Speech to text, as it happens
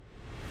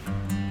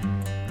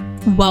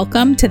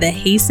Welcome to the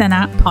Hey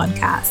Sanat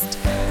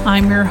podcast.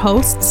 I'm your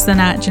host,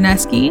 Sanat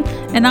Janeski,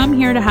 and I'm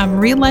here to have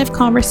real life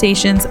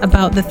conversations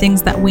about the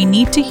things that we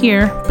need to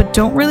hear but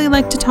don't really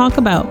like to talk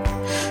about.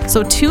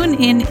 So tune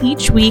in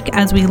each week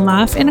as we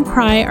laugh and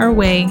cry our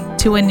way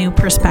to a new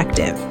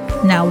perspective.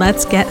 Now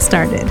let's get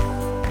started.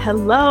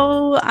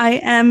 Hello, I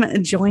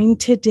am joined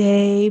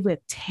today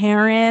with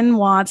Taryn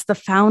Watts, the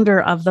founder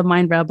of the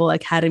Mind Rebel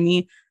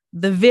Academy,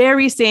 the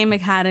very same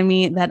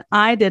academy that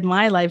I did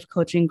my life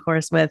coaching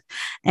course with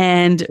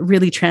and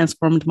really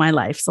transformed my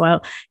life. So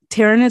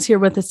Taryn is here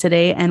with us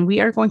today, and we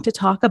are going to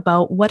talk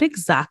about what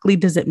exactly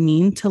does it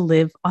mean to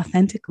live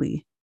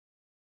authentically.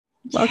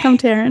 Welcome,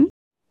 Taryn.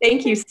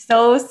 Thank you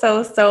so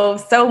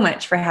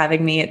much for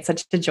having me. It's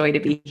such a joy to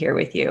be here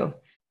with you.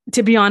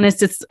 To be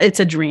honest, it's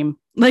a dream.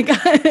 Like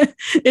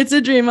it's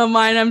a dream of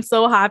mine. I'm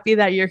so happy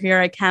that you're here.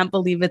 I can't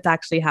believe it's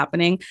actually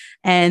happening.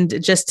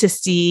 And just to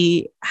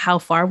see how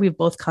far we've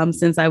both come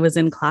since I was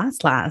in class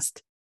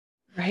last.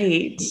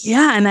 Right.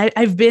 Yeah. And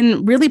I've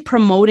been really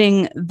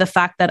promoting the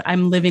fact that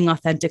I'm living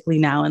authentically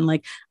now. And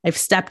like I've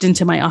stepped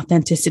into my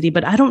authenticity,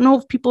 but I don't know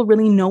if people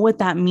really know what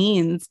that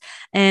means.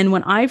 And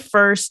when I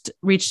first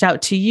reached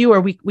out to you, or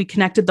we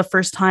connected the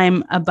first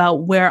time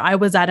about where I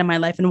was at in my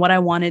life and what I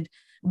wanted,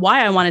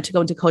 why I wanted to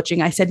go into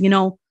coaching, I said,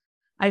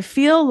 I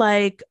feel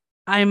like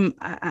I'm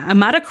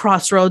at a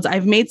crossroads.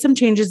 I've made some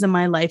changes in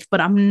my life,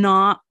 but I'm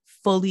not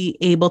fully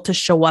able to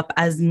show up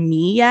as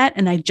me yet.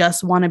 And I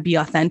just want to be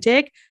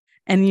authentic.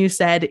 And you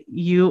said,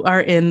 you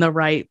are in the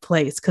right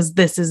place because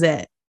this is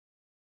it.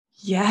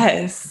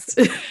 Yes.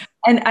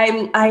 And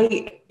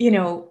I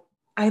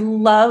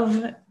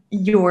love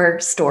your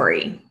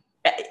story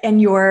and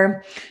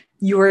your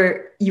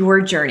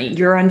journey,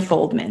 your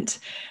unfoldment.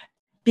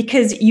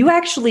 Because you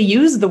actually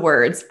use the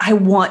words, I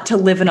want to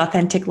live an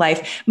authentic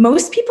life.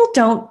 Most people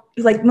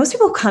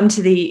come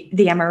to the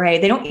MRA,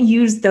 they don't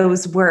use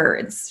those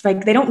words.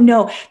 Like they don't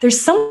know. There's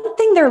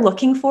something they're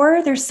looking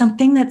for. There's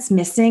something that's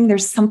missing.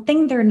 There's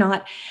something they're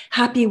not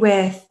happy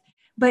with,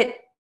 but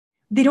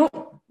they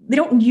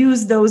don't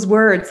use those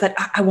words that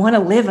I want to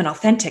live an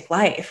authentic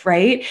life.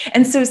 Right.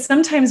 And so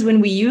sometimes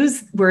when we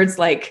use words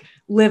like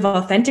live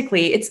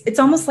authentically, it's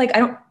almost like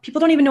people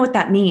don't even know what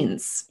that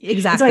means.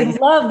 Exactly. And so I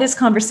love this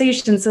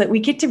conversation so that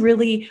we get to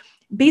really,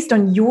 based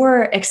on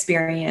your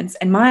experience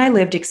and my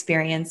lived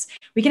experience,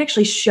 we can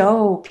actually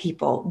show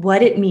people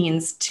what it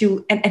means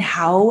to, and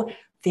how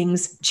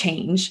things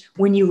change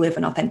when you live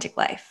an authentic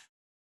life.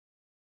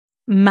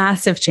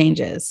 Massive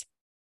changes.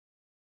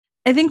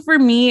 I think for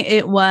me,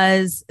 it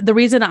was the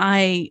reason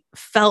I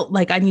felt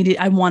like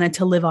I wanted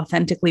to live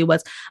authentically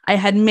was I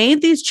had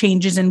made these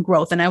changes in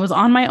growth, and I was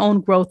on my own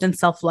growth and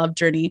self-love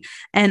journey.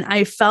 And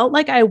I felt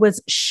like I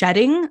was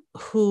shedding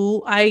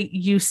who I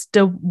used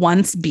to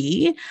once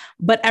be,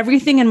 but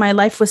everything in my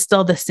life was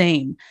still the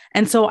same.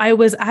 And so I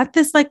was at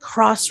this like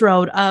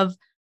crossroad of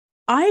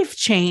I've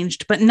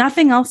changed, but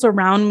nothing else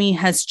around me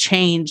has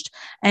changed.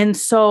 And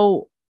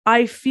so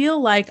I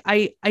feel like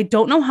I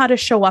don't know how to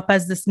show up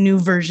as this new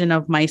version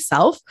of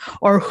myself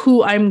or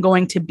who I'm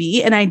going to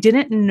be. And I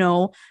didn't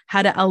know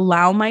how to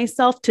allow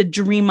myself to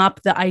dream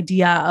up the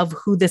idea of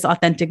who this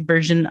authentic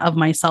version of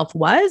myself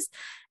was.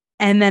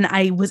 And then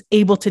I was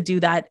able to do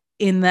that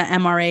in the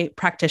MRA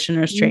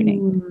practitioner's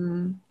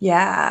training.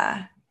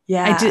 Yeah.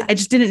 I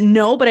just didn't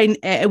know, but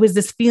it was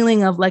this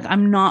feeling of like,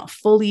 I'm not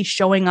fully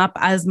showing up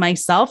as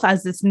myself,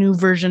 as this new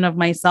version of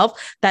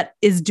myself that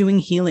is doing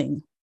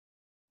healing.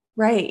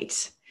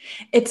 Right.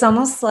 It's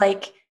almost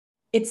like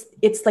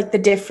it's like the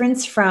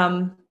difference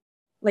from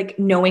like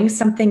knowing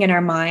something in our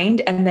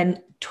mind and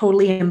then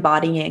totally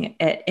embodying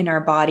it in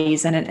our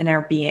bodies and in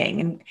our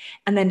being.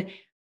 And then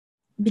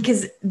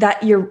because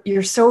that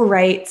you're so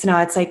right. So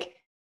now it's like,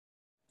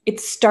 it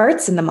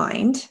starts in the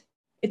mind.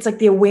 It's like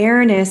the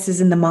awareness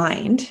is in the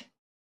mind,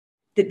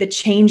 that the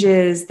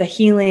changes, the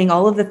healing,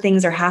 all of the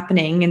things are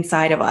happening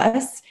inside of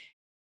us.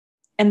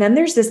 And then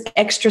there's this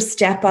extra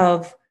step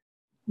of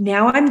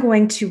now I'm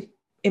going to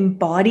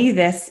embody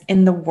this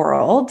in the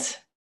world,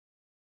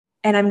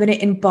 and I'm going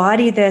to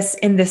embody this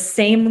in the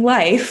same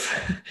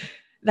life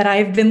that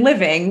I've been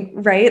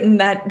living, right?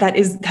 And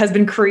has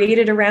been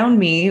created around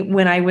me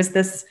when I was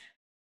this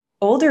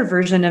older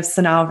version of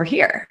Sana over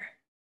here.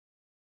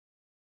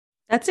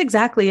 That's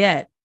exactly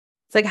it.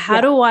 It's like,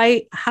 how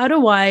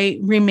do I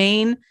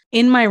remain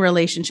in my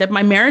relationship?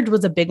 My marriage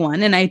was a big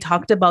one. And I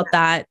talked about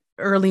that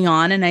early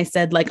on. And I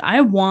said, like,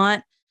 I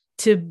want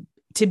to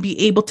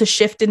be able to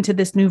shift into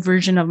this new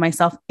version of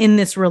myself in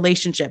this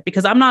relationship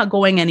because I'm not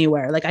going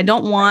anywhere. Like,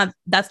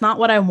 that's not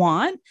what I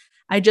want.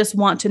 I just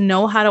want to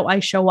know, how do I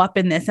show up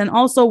in this? And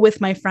also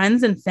with my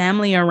friends and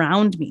family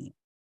around me.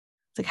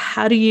 It's like,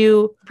 how do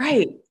you?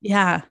 Right.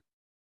 Yeah.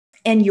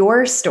 And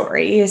your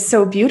story is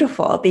so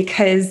beautiful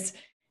because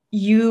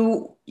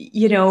you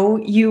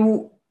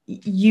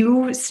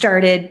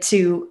started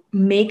to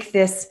make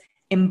this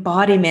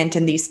embodiment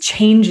and these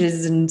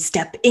changes and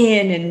step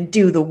in and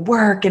do the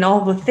work and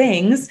all the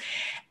things.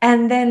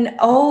 And then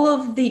all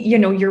of the,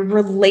 your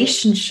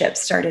relationships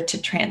started to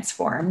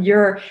transform.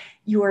 Your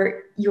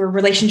your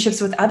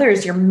relationships with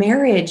others, your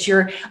marriage,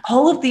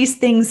 all of these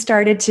things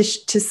started to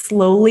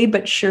slowly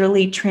but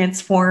surely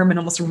transform and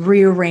almost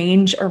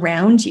rearrange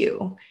around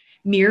you,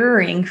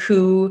 mirroring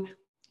who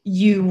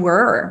you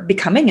were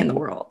becoming in the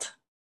world.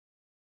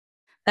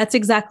 That's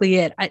exactly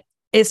it.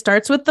 It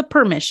starts with the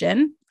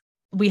permission.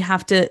 We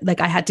have to,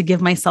 I had to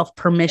give myself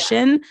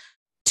permission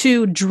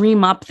to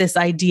dream up this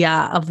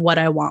idea of what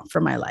I want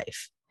for my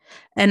life.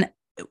 And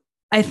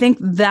I think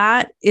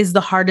that is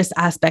the hardest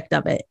aspect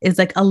of it, is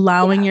like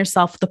allowing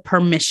yourself the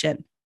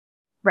permission.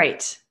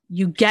 Right.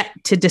 You get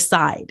to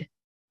decide.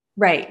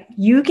 Right.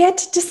 You get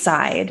to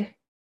decide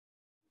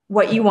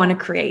what you want to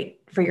create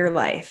for your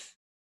life.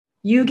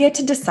 You get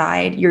to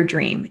decide your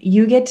dream.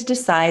 You get to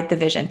decide the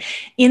vision.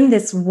 In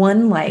this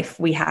one life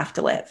we have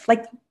to live.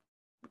 Like,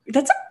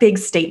 that's a big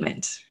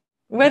statement.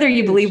 Whether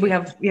you believe we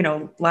have,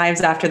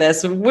 lives after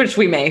this, which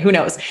we may, who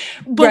knows.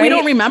 But we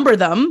don't remember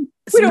them.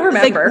 We don't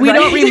remember. We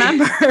don't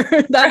remember.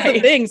 That's the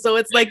thing. So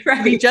it's like,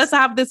 we just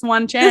have this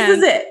one chance. This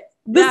is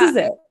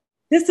it.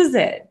 This is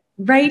it.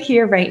 Right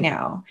here, right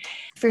now.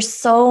 For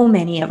so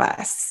many of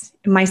us,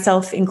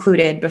 myself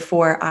included,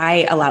 before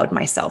I allowed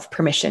myself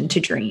permission to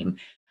dream,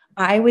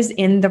 I was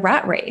in the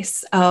rat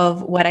race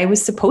of what I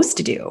was supposed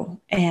to do.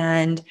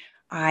 And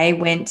I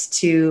went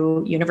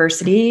to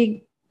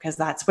university because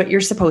that's what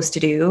you're supposed to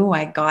do.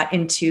 I got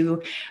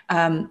into,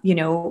 I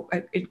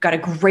got a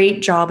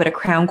great job at a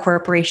crown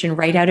corporation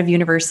right out of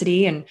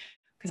university, and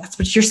because that's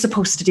what you're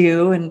supposed to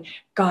do. And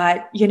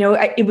got,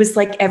 it was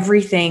like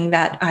everything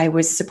that I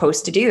was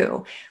supposed to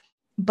do.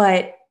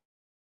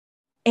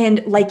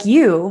 And like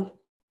you,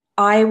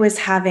 I was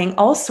having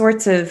all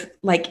sorts of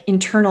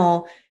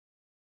internal,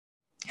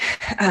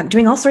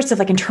 doing all sorts of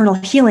internal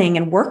healing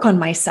and work on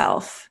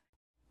myself.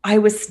 I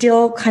was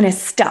still kind of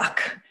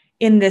stuck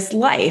in this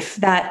life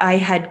that I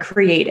had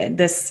created,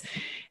 this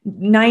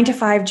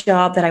 9-to-5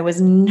 job that I was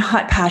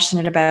not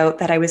passionate about,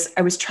 that I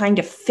was trying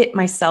to fit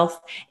myself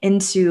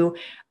into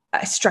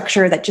a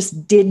structure that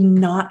just did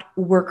not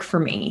work for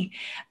me.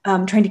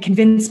 Trying to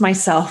convince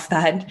myself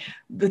that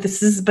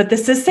this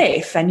is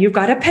safe, and you've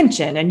got a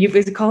pension, and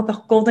you've called the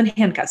golden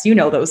handcuffs. You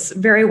know those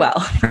very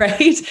well,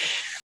 right?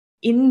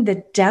 In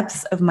the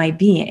depths of my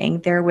being,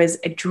 there was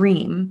a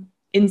dream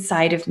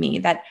inside of me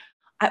that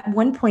at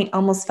one point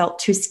almost felt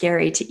too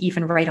scary to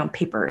even write on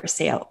paper or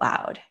say out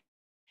loud.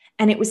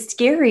 And it was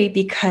scary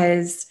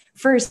because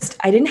first,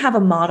 I didn't have a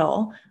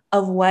model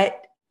of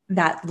what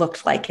that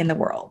looked like in the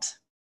world.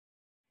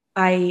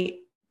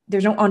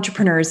 There's no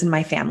entrepreneurs in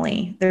my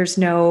family. There's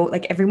no,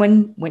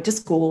 everyone went to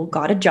school,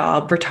 got a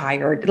job,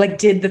 retired,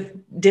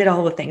 did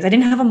all the things. I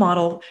didn't have a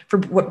model for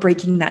what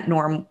breaking that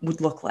norm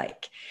would look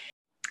like.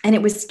 And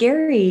it was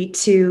scary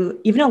to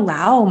even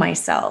allow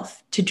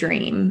myself to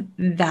dream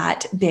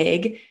that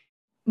big,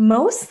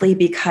 mostly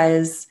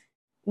because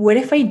what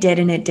if I did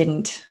and it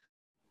didn't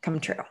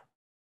come true?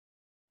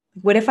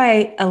 What if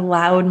I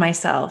allowed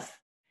myself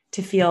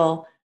to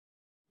feel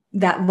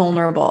that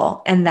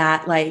vulnerable and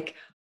that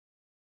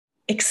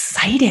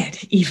excited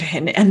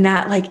even, and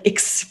that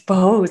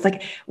exposed?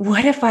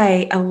 What if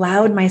I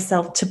allowed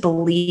myself to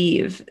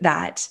believe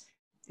that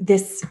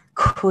this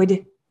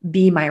could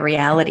be my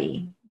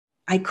reality?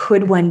 I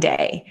could one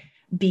day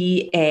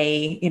be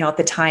at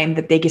the time,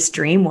 the biggest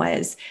dream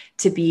was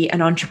to be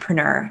an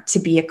entrepreneur, to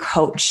be a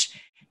coach,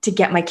 to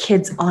get my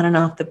kids on and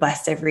off the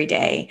bus every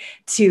day,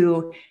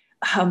 to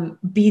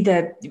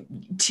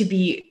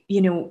be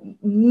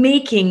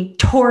making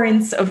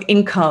torrents of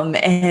income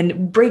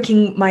and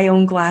breaking my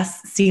own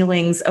glass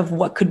ceilings of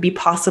what could be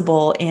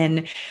possible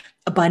in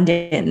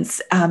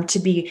abundance, to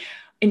be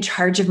in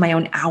charge of my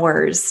own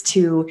hours,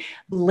 to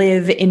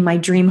live in my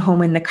dream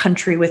home in the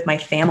country with my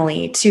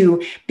family, to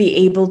be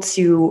able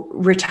to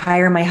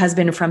retire my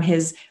husband from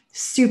his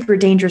super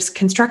dangerous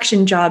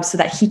construction job so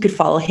that he could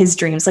follow his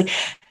dreams.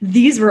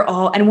 These were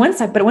all, and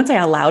once I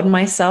allowed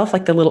myself,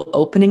 the little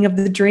opening of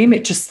the dream,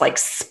 it just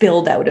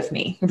spilled out of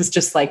me. It was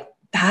just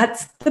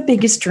that's the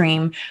biggest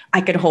dream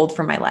I could hold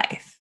for my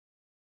life.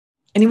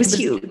 And it was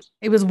huge.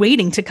 It was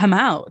waiting to come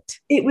out.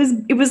 It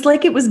was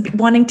like it was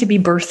wanting to be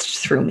birthed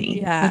through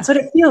me. Yeah. That's what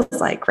it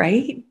feels like,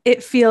 right?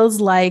 It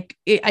feels like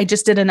I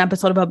just did an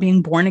episode about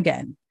being born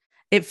again.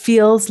 It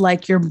feels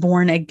like you're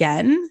born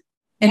again,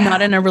 and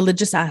not in a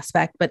religious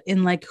aspect, but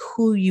in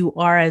who you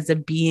are as a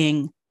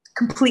being.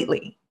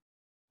 Completely.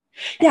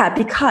 Yeah,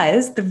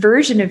 because the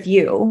version of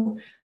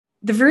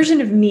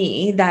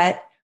me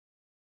that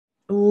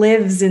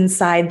lives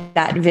inside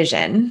that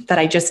vision that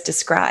I just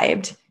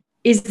described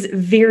is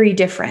very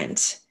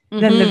different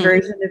than the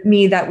version of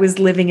me that was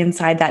living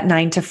inside that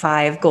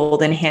 9-to-5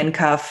 golden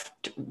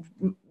handcuffed,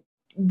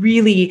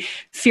 really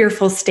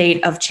fearful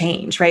state of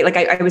change, right?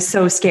 I was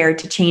so scared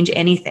to change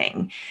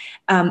anything.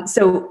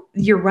 So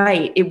you're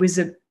right.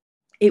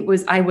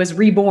 I was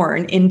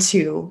reborn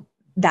into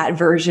that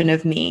version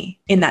of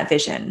me in that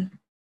vision.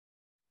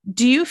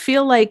 Do you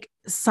feel like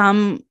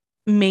some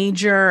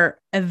major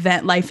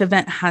life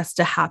event has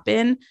to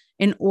happen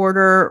in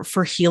order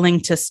for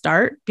healing to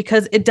start?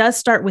 Because it does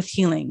start with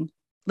healing,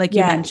 you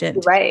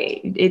mentioned.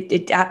 Right.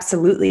 It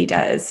absolutely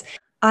does.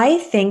 I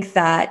think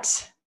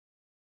that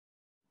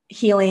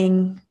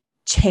healing,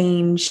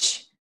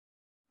 change,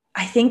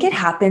 I think it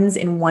happens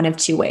in one of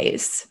two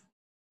ways.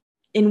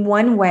 In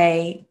one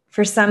way,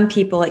 for some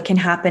people, it can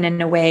happen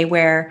in a way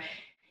where,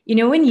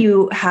 when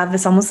you have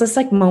this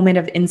like moment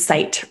of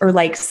insight, or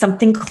like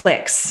something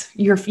clicks,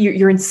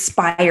 you're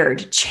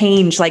inspired,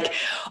 change, like,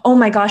 oh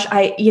my gosh,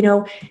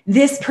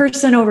 this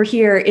person over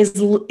here is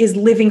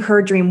living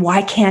her dream.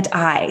 Why can't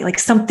I? Like,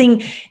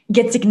 something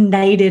gets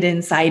ignited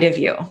inside of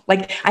you.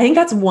 Like, I think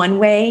that's one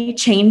way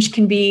change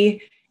can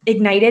be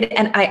ignited.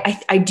 And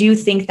I do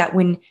think that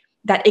when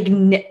that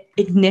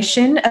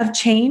ignition of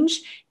change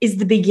is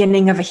the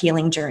beginning of a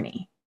healing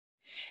journey,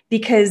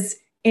 because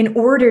in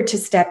order to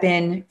step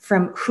in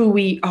from who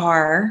we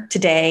are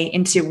today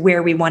into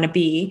where we want to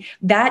be,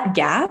 that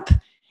gap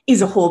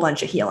is a whole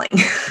bunch of healing.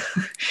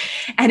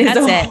 And That's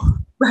it.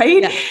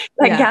 Right? Yeah.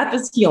 That gap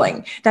is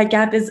healing. That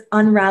gap is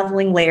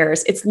unraveling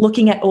layers. It's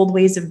looking at old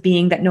ways of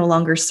being that no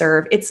longer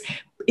serve. It's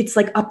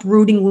like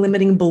uprooting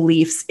limiting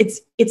beliefs. It's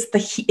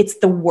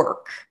the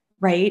work,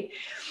 right?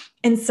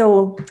 And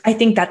so I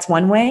think that's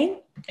one way,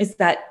 is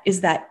that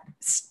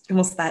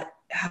almost that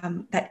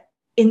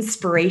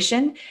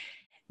inspiration.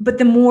 But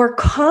the more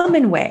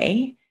common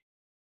way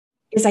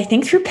is, I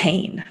think, through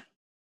pain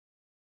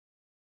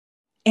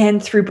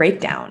and through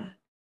breakdown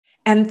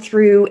and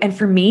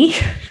for me,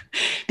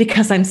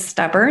 because I'm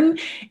stubborn,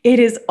 it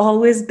has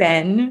always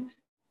been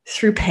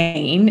through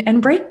pain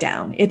and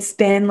breakdown. It's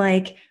been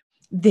like,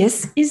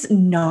 this is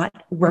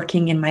not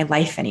working in my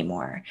life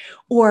anymore.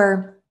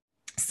 Or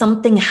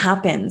something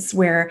happens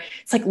where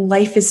it's like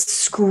life is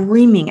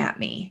screaming at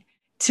me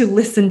to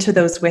listen to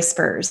those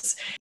whispers.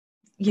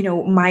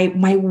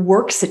 My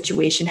work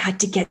situation had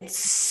to get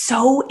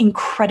so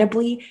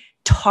incredibly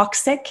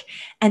toxic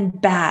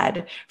and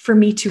bad for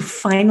me to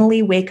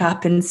finally wake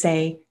up and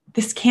say,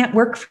 this can't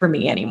work for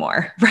me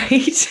anymore,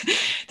 right?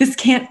 This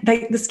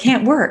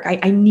can't work.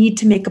 I need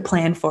to make a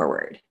plan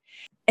forward.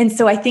 And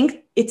so I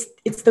think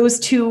it's those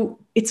two.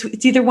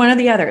 It's either one or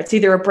the other. It's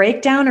either a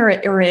breakdown or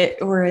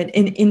an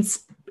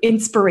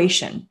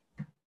inspiration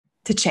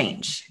to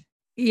change.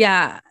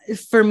 Yeah,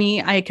 for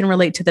me, I can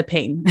relate to the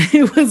pain.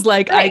 It was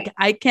like, right.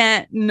 I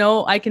can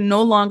no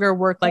longer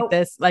work like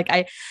this.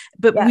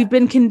 We've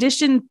been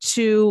conditioned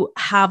to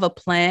have a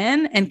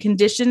plan and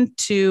conditioned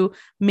to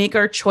make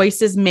our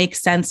choices make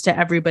sense to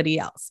everybody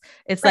else.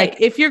 It's right. Like,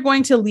 if you're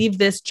going to leave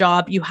this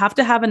job, you have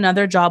to have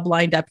another job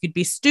lined up. You'd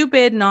be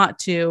stupid not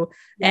to.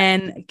 Yeah.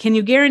 And can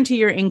you guarantee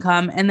your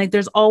income? And like,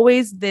 there's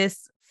always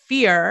this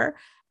fear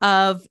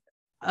of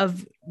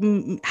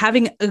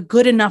having a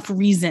good enough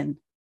reason.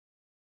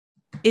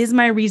 Is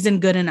my reason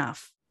good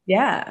enough?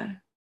 Yeah.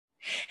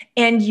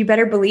 And you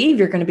better believe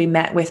you're going to be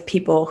met with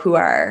people who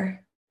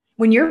are,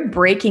 when you're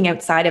breaking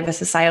outside of a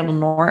societal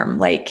norm,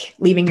 like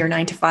leaving your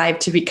 9-to-5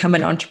 to become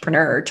an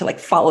entrepreneur, to like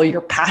follow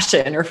your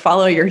passion or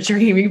follow your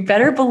dream, you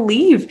better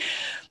believe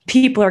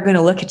people are going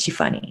to look at you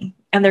funny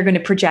and they're going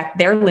to project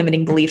their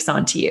limiting beliefs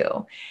onto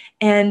you.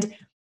 And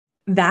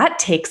that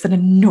takes an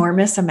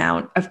enormous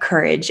amount of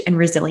courage and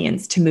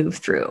resilience to move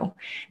through,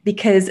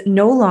 because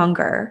no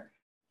longer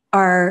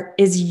are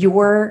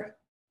your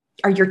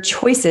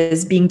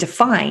choices being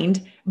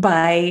defined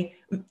by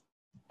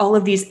all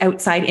of these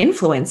outside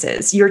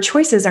influences. Your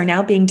choices are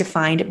now being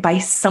defined by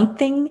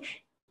something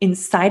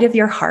inside of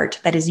your heart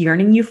that is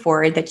yearning you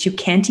forward that you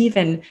can't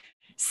even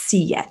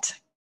see yet.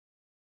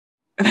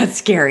 That's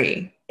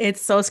scary.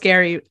 It's so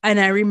scary. And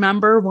I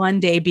remember one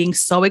day being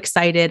so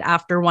excited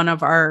after one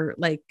of our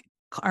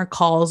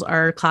calls,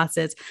 our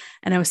classes.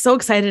 And I was so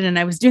excited, and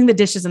I was doing the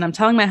dishes, and I'm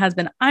telling my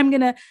husband, I'm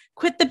going to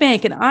quit the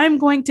bank and I'm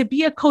going to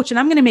be a coach and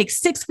I'm going to make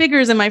 6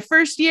 figures in my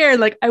first year.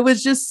 Like, I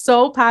was just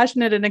so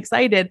passionate and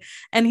excited.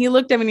 And he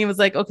looked at me and he was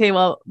like, okay,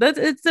 well,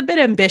 it's a bit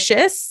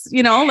ambitious,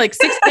 like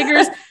 6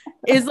 figures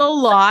is a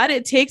lot.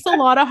 It takes a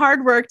lot of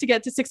hard work to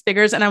get to 6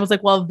 figures. And I was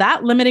like, well,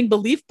 that limiting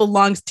belief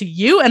belongs to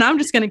you, and I'm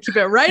just going to keep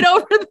it right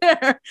over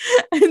there.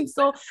 And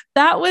so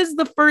that was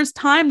the first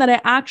time that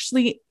I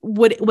actually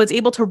was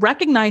able to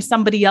recognize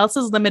somebody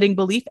else's limiting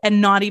belief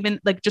and not even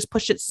like just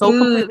push it so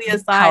completely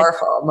aside.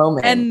 Powerful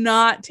moment. And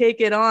not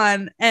take it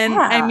on. And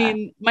yeah. I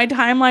mean, my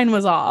timeline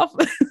was off.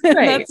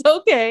 Right. That's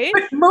okay.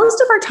 But most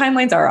of our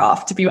timelines are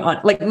off, to be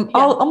honest. Like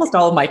almost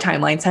all of my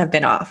timelines have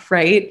been off.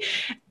 Right.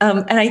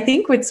 And I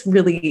think what's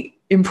really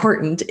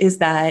important is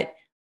that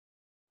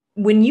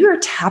when you're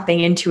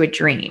tapping into a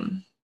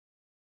dream,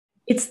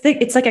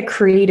 it's like a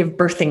creative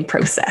birthing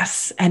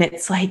process. And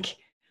it's like,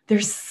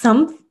 there's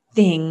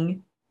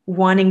something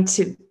wanting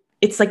to,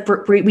 it's like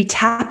we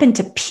tap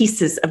into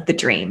pieces of the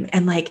dream,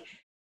 and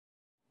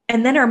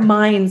then our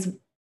minds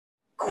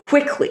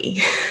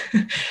quickly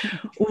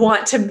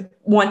want to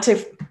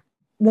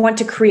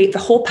create the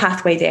whole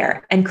pathway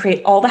there and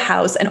create all the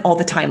hows and all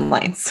the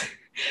timelines.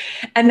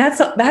 And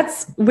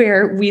that's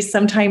where we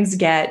sometimes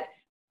get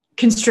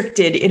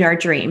constricted in our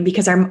dream,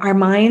 because our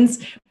minds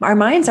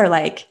are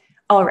like,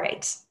 all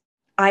right,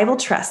 I will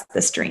trust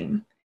this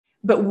dream,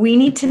 but we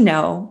need to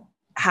know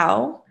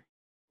how.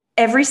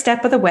 Every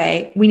step of the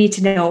way, we need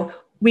to know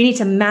We need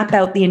to map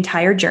out the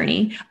entire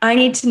journey. I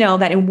need to know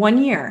that in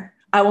 1 year,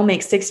 I will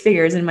make 6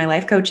 figures in my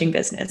life coaching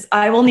business.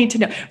 I will need to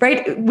know,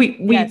 right?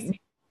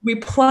 We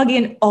plug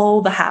in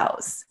all the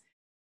hows.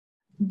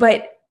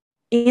 But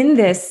in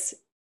this,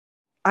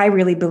 I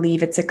really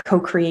believe it's a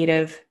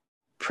co-creative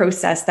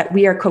process that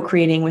we are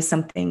co-creating with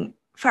something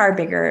far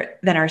bigger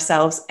than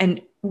ourselves.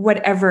 And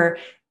whatever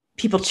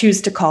people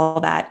choose to call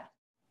that,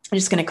 I'm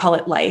just going to call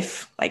it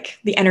life, like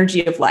the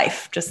energy of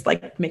life, just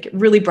like make it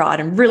really broad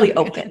and really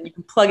open. You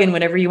can plug in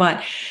whatever you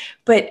want.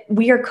 But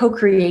we are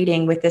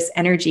co-creating with this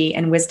energy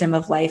and wisdom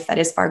of life that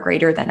is far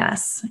greater than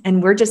us.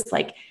 And we're just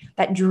like,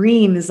 that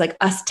dream is like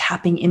us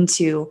tapping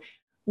into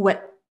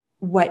what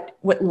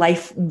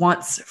life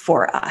wants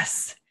for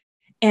us.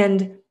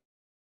 And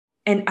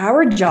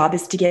our job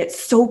is to get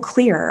so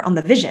clear on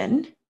the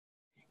vision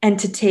and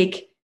to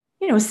take,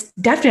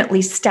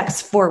 definitely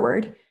steps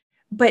forward.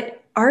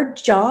 But our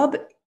job,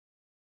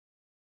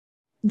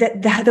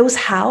 that those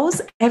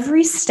hows,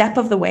 every step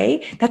of the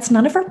way, that's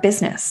none of our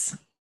business.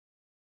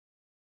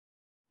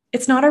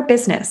 It's not our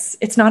business.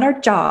 It's not our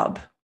job.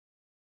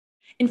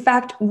 In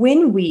fact,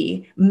 when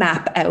we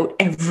map out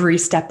every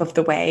step of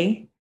the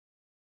way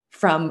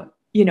from,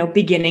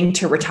 beginning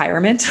to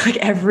retirement, like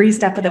every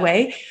step of the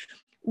way,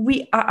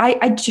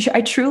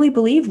 I truly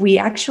believe we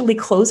actually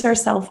close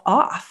ourselves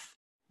off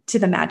to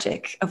the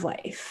magic of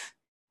life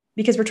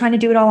because we're trying to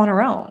do it all on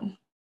our own.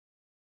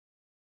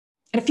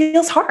 And it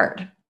feels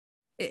hard.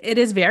 It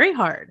is very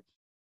hard.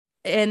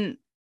 And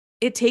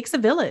it takes a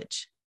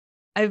village.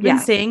 I've been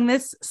saying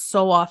this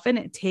so often.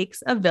 It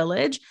takes a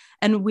village,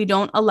 and we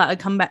don't allow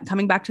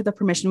coming back to the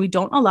permission. We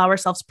don't allow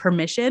ourselves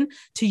permission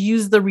to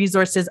use the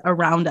resources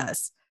around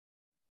us.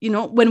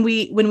 When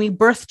we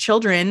birth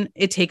children,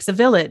 it takes a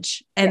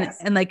village, and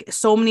like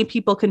so many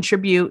people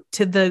contribute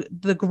to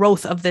the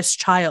growth of this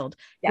child,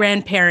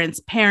 grandparents,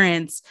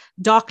 parents,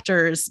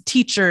 doctors,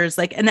 teachers,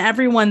 and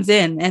everyone's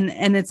in,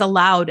 and it's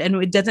allowed, and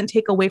it doesn't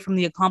take away from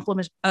the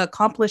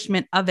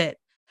accomplishment of it.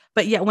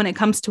 But yet when it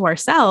comes to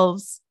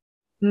ourselves,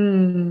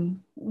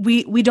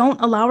 we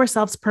don't allow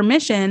ourselves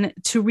permission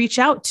to reach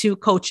out to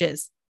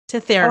coaches,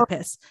 to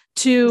therapists,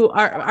 to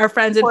our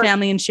friends and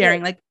family, and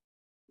sharing,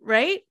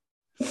 right?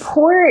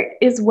 Support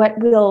is what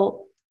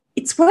will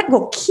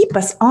keep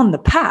us on the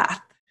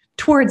path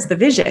towards the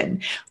vision.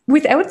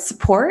 Without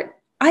support,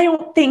 I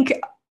don't think,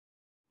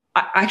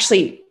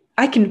 actually,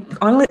 I can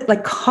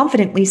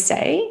confidently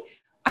say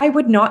I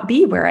would not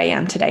be where I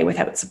am today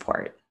without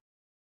support.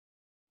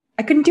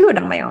 I couldn't do it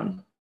on my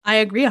own. I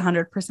agree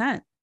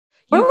 100%.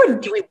 Why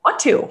would we want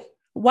to?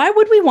 Why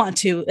would we want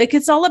to?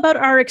 It's all about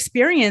our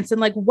experience,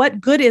 and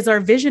what good is our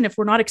vision if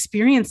we're not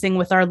experiencing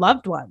with our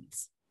loved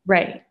ones?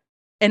 Right.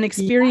 And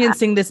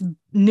experiencing this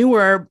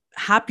newer,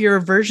 happier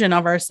version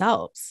of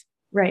ourselves.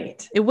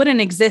 Right. It wouldn't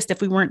exist if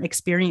we weren't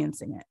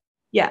experiencing it.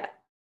 Yeah.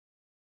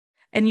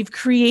 And you've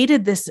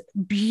created this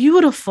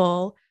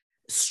beautiful,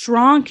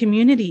 strong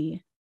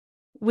community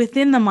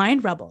within the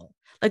Mind Rebel.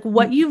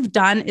 What you've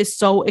done is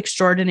so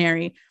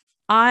extraordinary.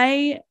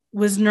 I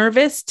was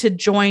nervous to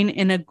join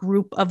in a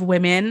group of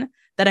women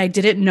that I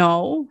didn't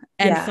know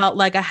and felt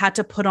like I had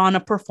to put on a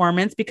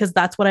performance because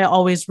that's what I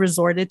always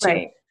resorted to.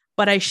 Right.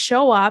 But I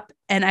show up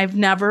and I've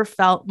never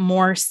felt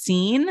more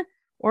seen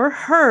or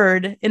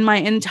heard in my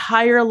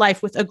entire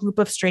life with a group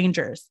of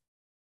strangers.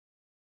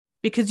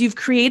 Because you've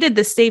created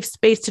this safe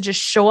space to just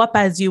show up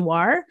as you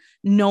are,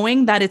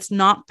 knowing that it's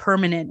not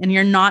permanent and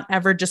you're not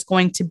ever just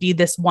going to be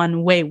this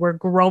one way. We're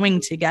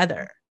growing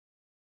together.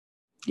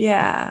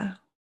 Yeah.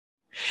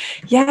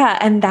 Yeah.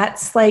 And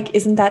that's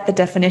isn't that the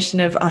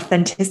definition of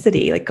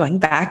authenticity? Going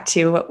back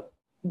to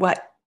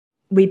what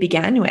we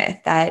began with,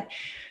 that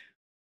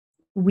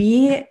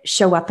we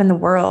show up in the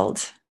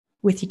world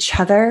with each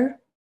other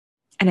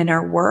and in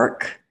our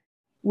work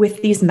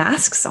with these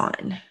masks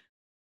on,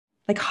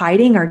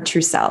 hiding our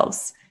true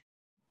selves,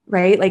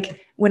 right?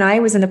 When I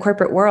was in the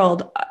corporate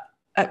world,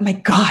 my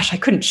gosh, I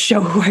couldn't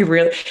show who I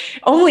really,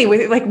 only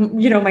with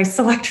my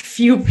select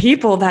few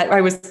people that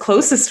I was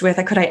closest with,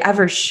 could I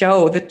ever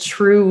show the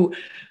true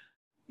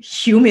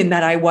human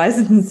that I was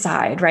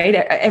inside, right?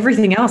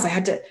 Everything else, I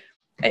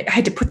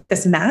had to put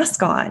this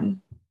mask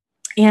on.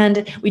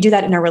 And we do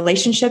that in our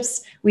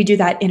relationships. We do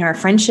that in our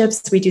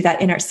friendships. We do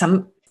that in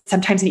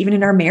sometimes even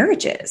in our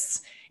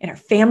marriages, in our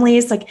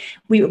families.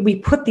 We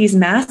put these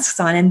masks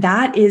on, and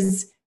that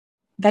is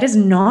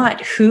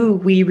not who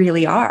we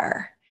really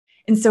are.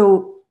 And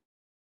so,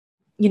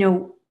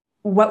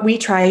 what we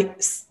try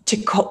to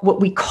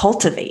what we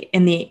cultivate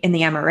in the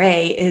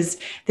MRA is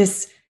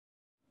this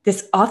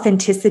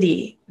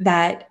authenticity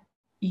that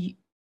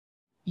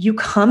you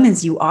come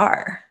as you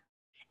are,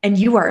 and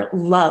you are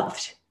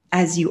loved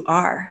as you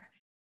are,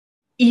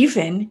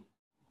 even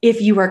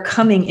if you are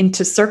coming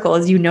into circle,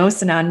 as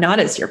Sanaa, not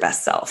as your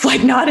best self,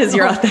 not as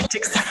your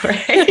authentic self,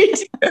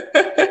 right?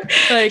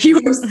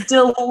 You are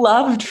still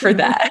loved for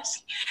that,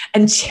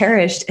 and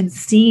cherished and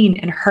seen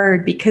and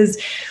heard, because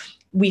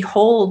we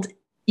hold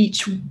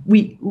each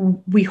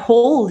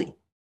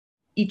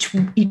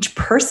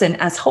person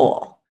as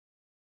whole,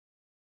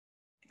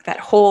 that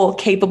whole,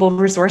 capable,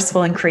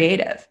 resourceful, and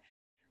creative.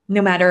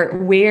 no matter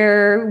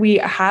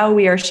how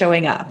we are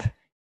showing up.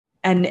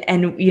 And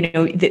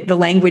the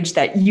language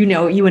that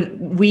you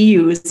and we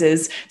use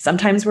is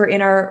sometimes we're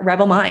in our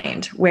rebel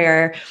mind,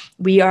 where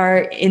we are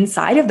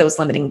inside of those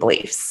limiting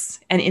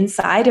beliefs and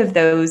inside of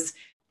those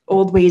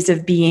old ways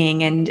of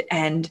being,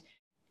 and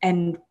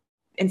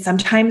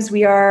sometimes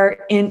we are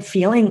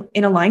feeling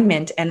in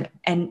alignment and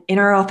in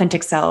our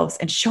authentic selves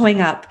and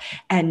showing up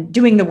and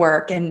doing the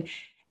work, and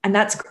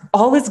that's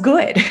all is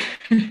good.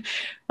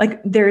 Like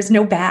there's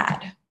no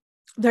bad.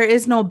 There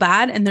is no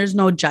bad and there's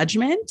no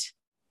judgment.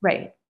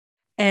 Right.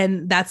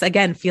 And that's,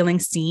 again, feeling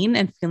seen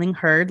and feeling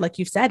heard, like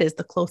you said, is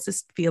the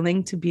closest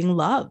feeling to being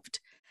loved.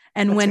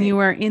 And when you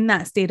are in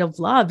that state of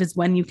love is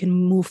when you can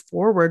move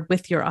forward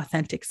with your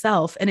authentic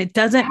self. And it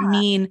doesn't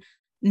mean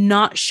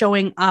not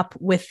showing up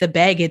with the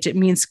baggage. It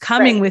means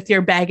coming with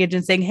your baggage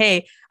and saying,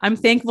 hey, I'm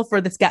thankful for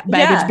this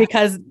baggage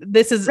because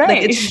this is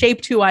like, it's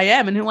shaped who I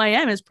am, and who I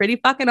am is pretty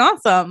fucking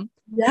awesome.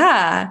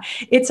 Yeah.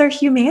 It's our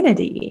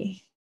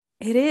humanity.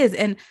 It is.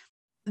 And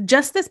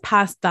just this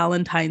past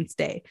Valentine's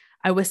Day,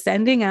 I was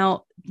sending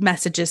out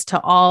messages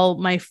to all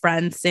my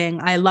friends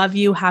saying, I love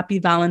you. Happy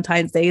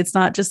Valentine's Day. It's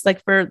not just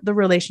like for the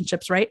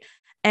relationships, right?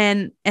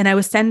 And I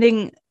was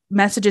sending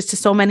messages to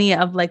so many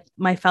of like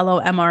my fellow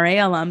MRA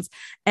alums.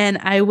 And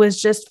I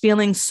was just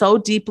feeling so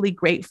deeply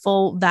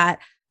grateful that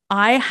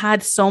I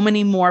had so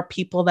many more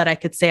people that I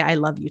could say, I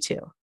love you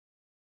to,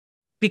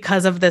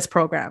 because of this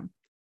program.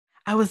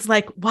 I was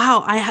like,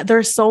 wow, there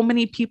are so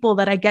many people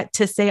that I get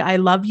to say, I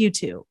love you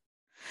to.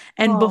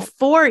 And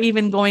before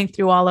even going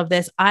through all of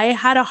this, I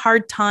had a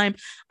hard time.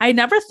 I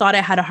never thought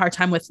I had a hard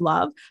time with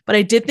love, but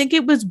I did think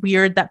it was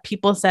weird that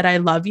people said, I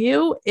love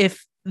you,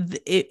 if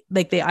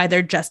like they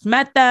either just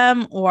met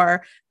them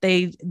or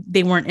they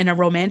weren't in a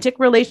romantic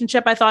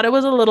relationship. I thought it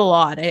was a little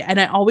odd.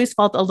 And I always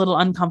felt a little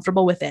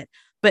uncomfortable with it.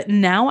 But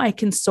now I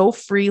can so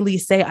freely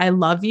say, I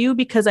love you,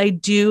 because I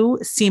do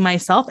see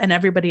myself and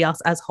everybody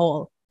else as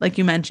whole, like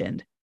you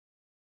mentioned.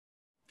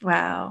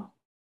 Wow.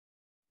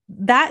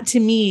 That to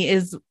me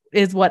is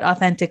what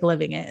authentic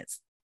living is.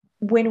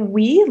 When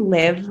we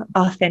live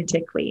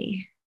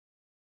authentically,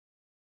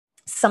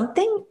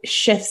 something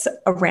shifts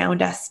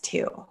around us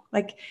too.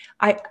 Like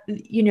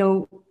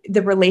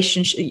the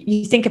relationship,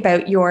 you think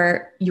about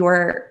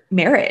your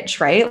marriage,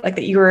 right? Like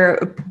that you're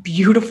a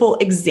beautiful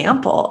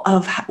example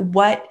of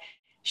what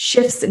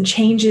shifts and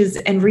changes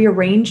and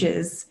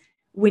rearranges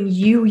when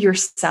you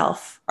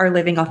yourself are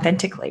living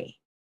authentically.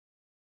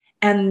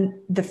 And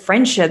the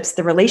friendships,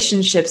 the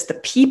relationships, the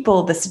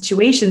people, the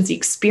situations, the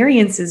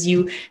experiences,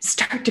 you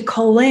start to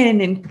call in,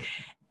 and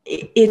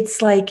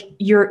it's like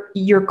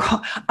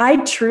I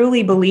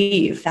truly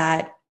believe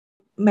that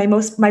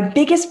my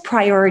biggest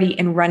priority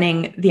in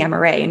running the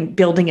MRA and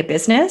building a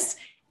business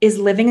is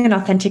living an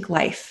authentic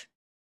life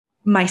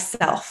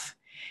myself.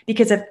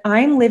 Because if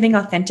I'm living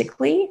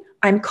authentically,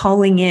 I'm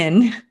calling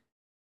in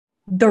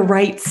the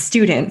right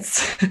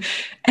students.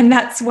 And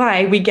that's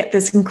why we get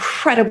this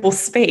incredible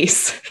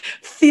space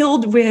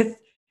filled with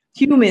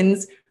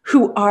humans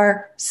who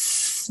are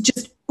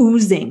just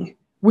oozing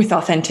with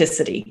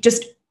authenticity,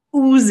 just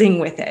oozing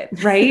with it,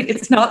 right?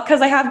 It's not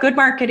because I have good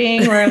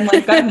marketing or I'm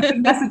like got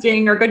good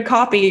messaging or good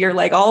copy or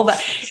like all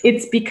that.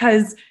 It's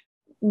because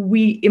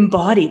we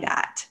embody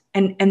that.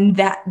 And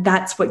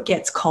that's what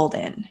gets called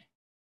in.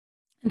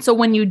 And so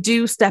when you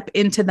do step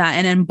into that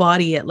and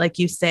embody it, like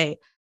you say,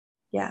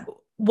 yeah,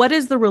 what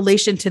is the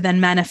relation to then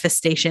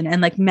manifestation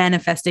and like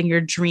manifesting your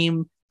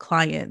dream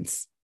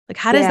clients? Like,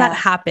 how does that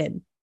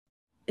happen?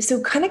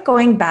 So kind of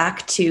going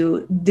back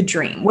to the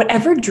dream,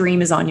 whatever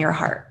dream is on your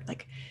heart,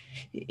 like,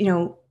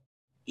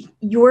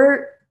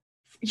 you're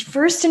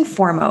first and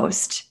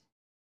foremost,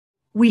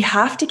 we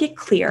have to get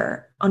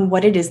clear on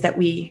what it is that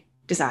we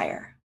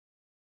desire.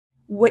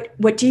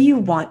 What do you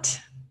want?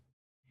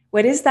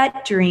 What is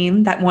that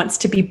dream that wants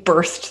to be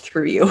birthed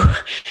through you?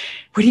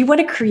 What do you want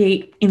to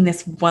create in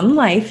this one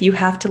life you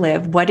have to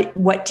live?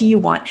 What do you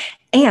want?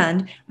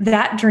 And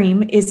that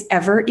dream is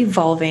ever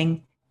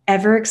evolving,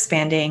 ever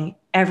expanding,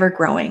 ever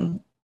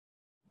growing.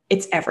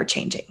 It's ever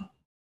changing.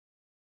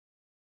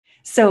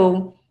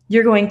 So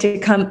you're going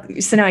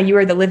to so now you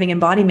are the living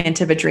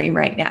embodiment of a dream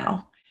right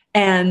now.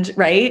 And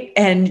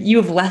you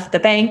have left the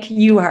bank.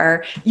 You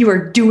are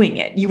doing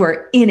it. You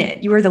are in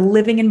it. You are the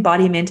living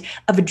embodiment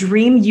of a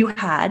dream you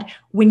had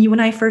when you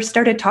and I first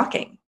started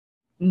talking.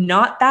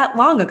 Not that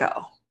long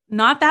ago.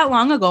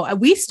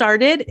 We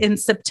started in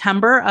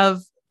September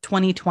of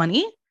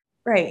 2020.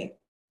 Right.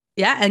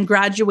 Yeah. And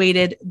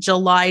graduated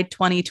July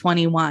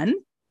 2021.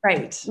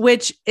 Right.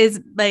 Which is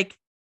like,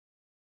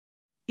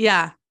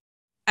 yeah,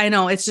 I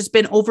know. It's just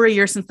been over a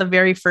year since the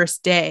very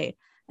first day.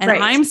 And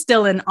I'm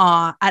still in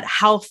awe at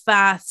how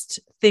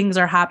fast things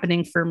are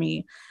happening for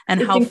me.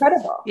 And it's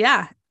incredible.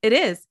 Yeah, it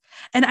is.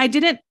 And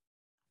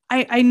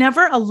I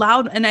never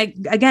allowed, and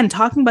again,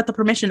 talking about the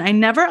permission, I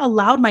never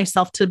allowed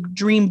myself to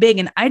dream big.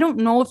 And I don't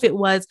know if it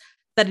was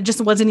that it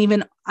just wasn't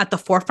even at the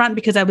forefront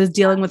because I was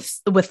dealing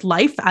with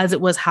life as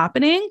it was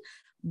happening.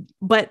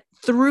 But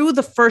through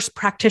the first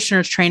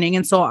practitioner's training.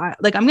 And so I'm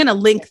going to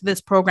link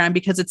this program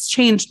because it's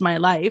changed my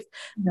life.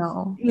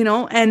 No.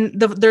 And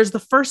there's the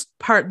first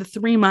part, the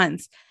 3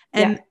 months.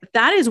 And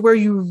that is where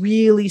you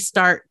really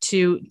start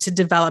to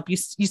develop. You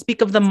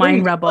speak of the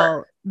mind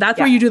rebel. That's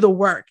where you do the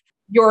work.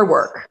 Your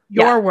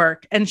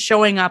work and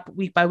showing up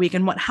week by week.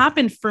 And what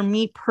happened for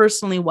me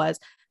personally was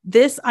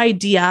this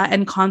idea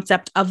and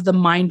concept of the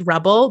mind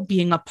rebel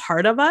being a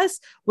part of us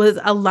was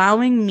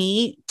allowing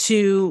me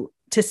to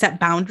set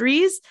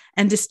boundaries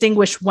and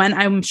distinguish when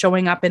I'm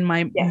showing up in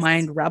my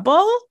mind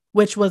rebel,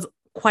 which was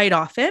quite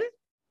often.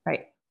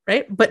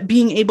 Right. But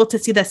being able to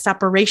see the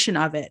separation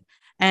of it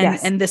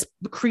and this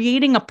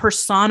creating a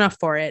persona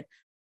for it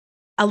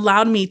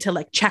allowed me to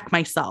like check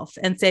myself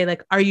and say,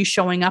 like, are you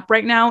showing up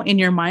right now in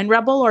your mind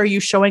rebel, or are you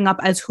showing up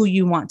as who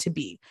you want to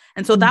be?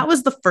 And so that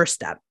was the first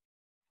step.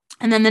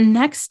 And then the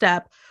next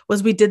step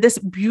was we did this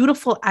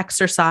beautiful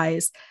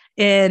exercise.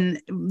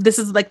 And this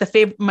is like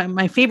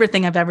my favorite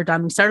thing I've ever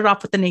done. We started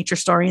off with the nature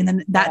story, and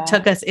then that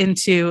took us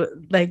into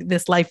like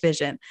this life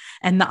vision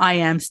and the I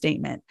am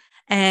statement.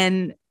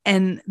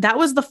 And that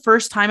was the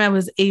first time I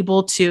was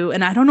able to,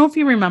 and I don't know if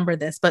you remember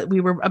this, but we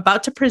were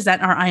about to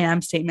present our I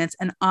am statements.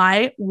 And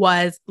I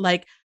was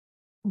like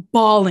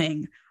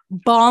bawling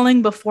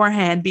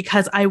beforehand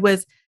because I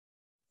was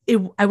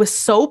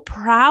so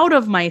proud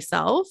of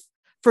myself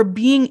for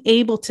being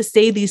able to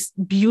say these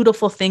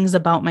beautiful things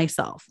about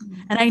myself.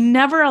 And I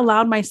never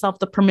allowed myself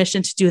the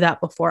permission to do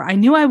that before. I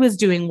knew I was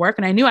doing work,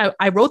 and I knew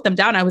I wrote them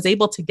down. I was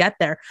able to get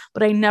there,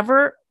 but I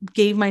never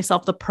gave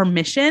myself the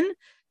permission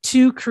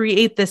to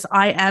create this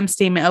I am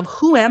statement of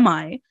who am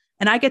I?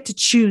 And I get to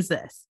choose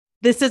this.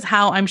 This is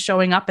how I'm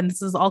showing up. And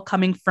this is all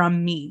coming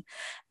from me.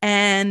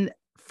 And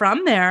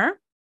from there,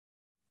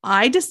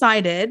 I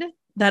decided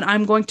that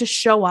I'm going to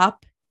show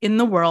up in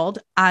the world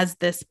as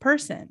this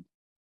person.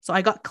 So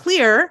I got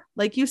clear,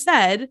 like you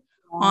said,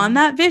 on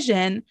that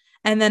vision.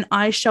 And then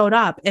I showed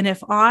up. And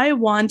if I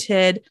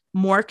wanted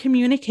more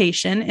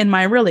communication in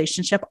my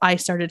relationship, I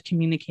started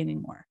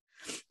communicating more.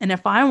 And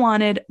if I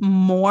wanted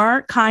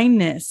more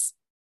kindness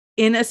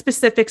in a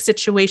specific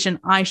situation,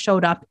 I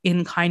showed up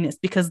in kindness,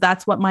 because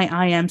that's what my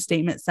I am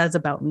statement says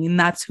about me. And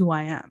that's who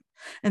I am.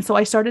 And so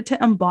I started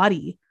to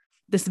embody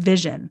this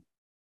vision.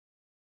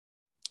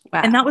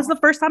 Wow. And that was the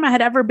first time I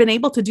had ever been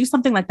able to do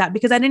something like that,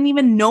 because I didn't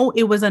even know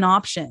it was an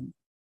option.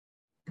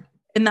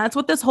 And that's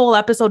what this whole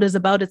episode is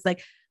about. It's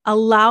like,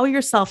 allow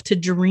yourself to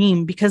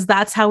dream, because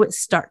that's how it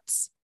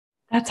starts.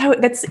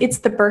 It's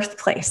the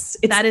birthplace.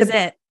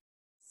 It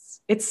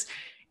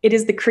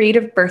is the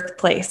creative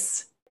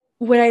birthplace.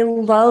 What I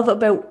love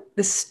about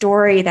the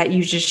story that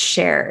you just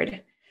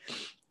shared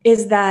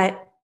is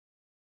that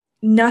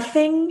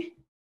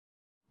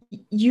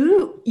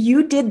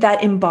you did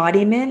that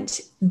embodiment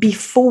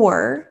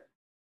before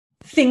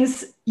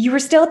things, you were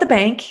still at the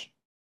bank.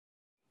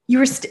 You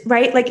were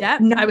right. Like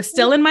I was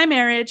still in my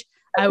marriage.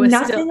 I was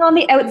nothing on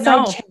the outside.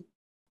 No.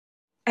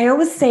 I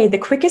always say the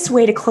quickest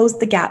way to close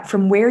the gap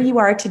from where you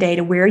are today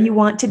to where you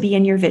want to be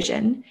in your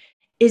vision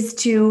is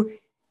to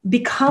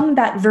become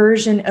that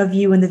version of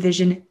you in the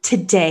vision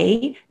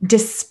today,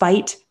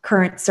 despite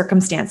current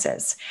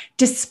circumstances,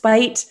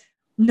 despite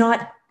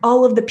not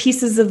all of the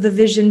pieces of the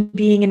vision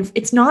being in.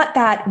 It's not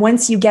that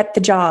once you get the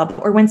job,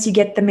 or once you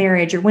get the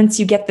marriage, or once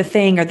you get the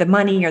thing, or the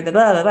money, or the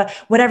blah, blah, blah,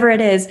 whatever it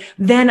is,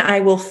 then I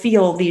will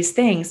feel these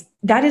things.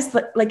 That is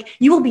like,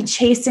 you will be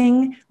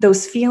chasing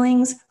those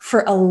feelings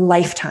for a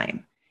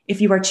lifetime if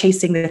you are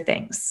chasing the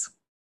things.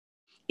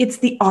 It's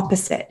the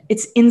opposite.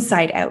 It's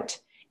inside out.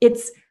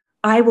 It's,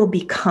 I will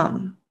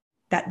become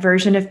that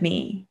version of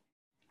me.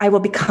 I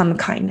will become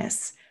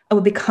kindness. I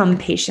will become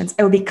patience.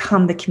 I will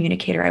become the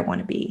communicator I want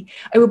to be.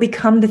 I will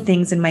become the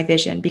things in my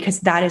vision,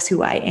 because that is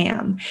who I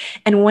am.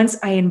 And once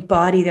I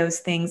embody those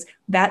things,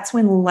 that's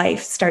when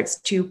life starts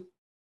to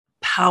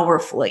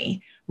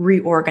powerfully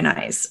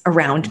reorganize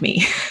around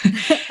me.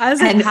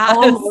 As it has.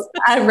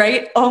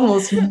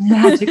 Almost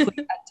magically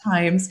at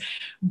times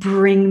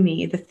bring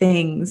me the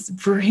things,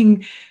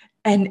 bring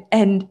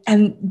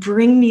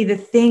me the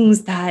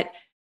things that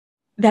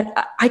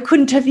I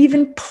couldn't have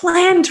even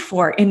planned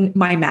for in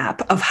my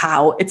map of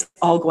how it's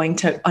all going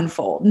to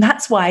unfold. And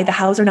that's why the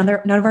hows are none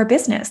of our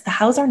business. The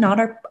hows are not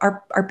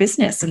our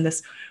business in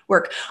this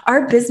work.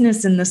 Our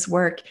business in this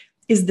work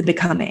is the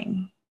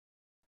becoming.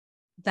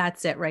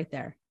 That's it right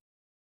there.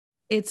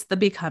 It's the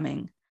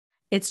becoming.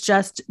 It's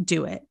just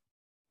do it.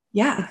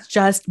 Yeah. It's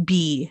just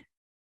be.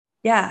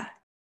 Yeah.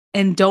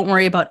 And don't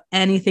worry about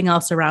anything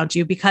else around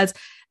you, because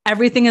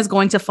everything is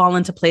going to fall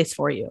into place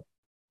for you.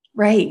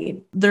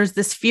 Right. There's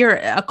this fear,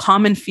 a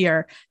common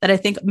fear that I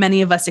think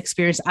many of us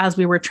experienced as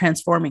we were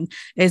transforming,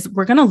 is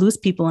we're going to lose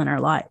people in our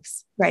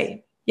lives.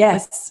 Right.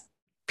 Yes.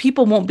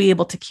 People won't be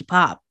able to keep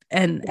up.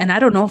 And I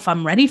don't know if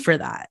I'm ready for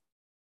that.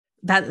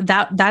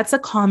 That's a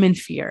common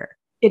fear.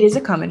 It is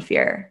a common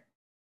fear.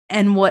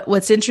 And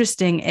what's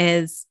interesting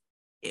is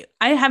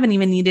I haven't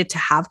even needed to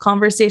have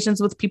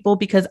conversations with people,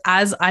 because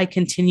as I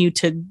continue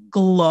to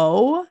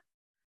glow,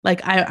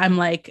 like I'm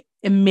like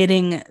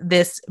emitting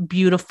this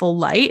beautiful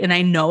light, and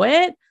I know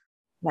it,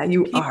 Yeah,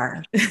 you Pe-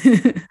 are.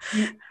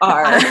 You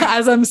are.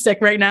 As I'm sick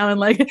right now and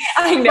like,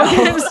 I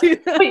know,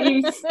 but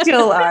you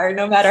still are,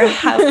 no matter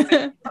how sick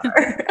you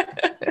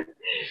are.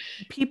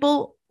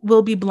 people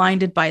will be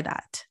blinded by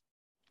that.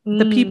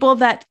 The Mm, people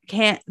that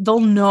can't, they'll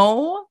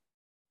know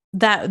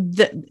that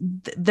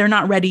they're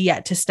not ready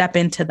yet to step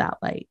into that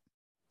light.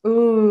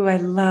 ooh, I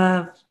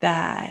love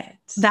that.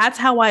 That's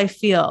how I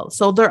feel.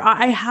 So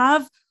I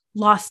have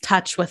lost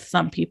touch with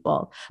some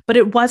people, but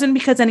it wasn't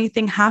because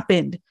anything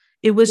happened.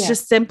 It was Yeah,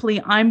 just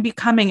simply I'm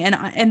becoming,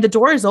 and the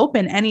door is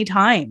open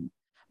anytime,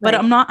 but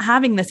I'm right. not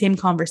having the same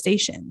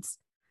conversations,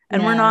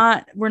 and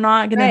Yeah, we're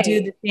not going to do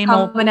the right. same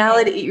old thing.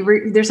 Commonality.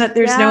 There's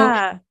no,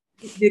 Yeah.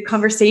 the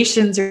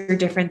conversations are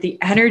different. The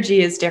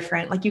energy is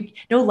different. Like you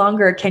no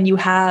longer can you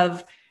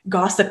have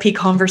gossipy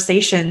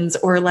conversations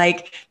or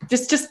like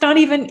just not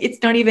even,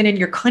 it's not even in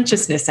your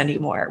consciousness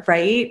anymore.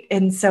 Right.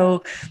 And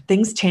so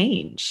things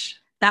change.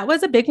 That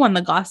was a big one,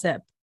 the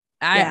gossip.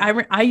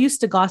 Yeah. I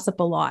used to gossip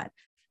a lot.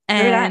 So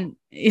did I. And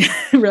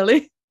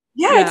really?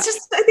 Yeah. Yeah. It's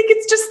just, I think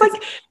it's just It's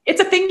like,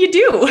 it's a thing you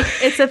do.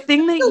 it's a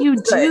thing that you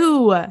Feels good.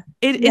 do.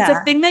 It's a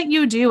Yeah. thing that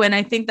you do. And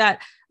I think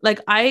that like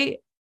I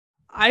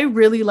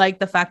really like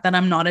the fact that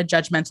I'm not a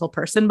judgmental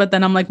person, but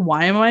then I'm like,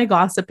 why am I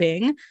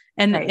gossiping?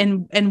 Right.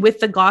 And with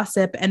the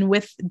gossip and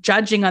with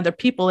judging other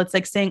people, it's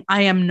like saying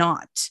I am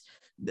not.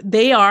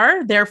 They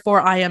are, therefore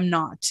I am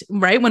not,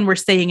 right? When we're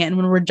saying it and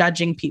when we're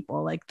judging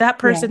people, like that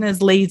Yeah. person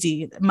is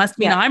lazy. It must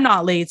mean Yeah. I'm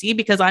not lazy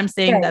because I'm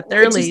saying Right. that they're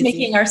We're just lazy.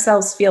 making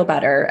ourselves feel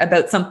better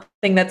about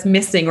something that's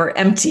missing or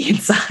empty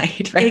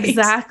inside, right?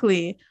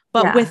 Exactly.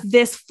 But Yeah. with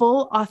this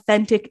full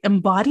authentic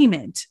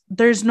embodiment,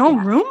 there's no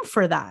Yeah. room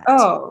for that.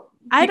 Oh,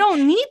 I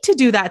don't need to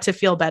do that to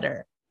feel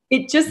better.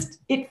 it just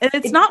And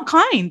it's it not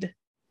kind.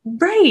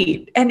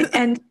 right.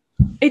 And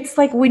it's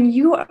like when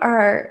you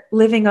are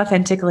living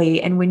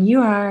authentically and when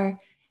you are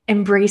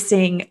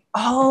embracing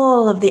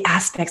all of the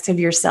aspects of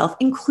yourself,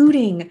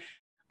 including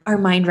our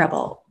mind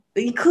rebel,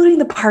 including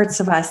the parts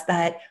of us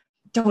that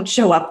don't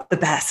show up the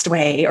best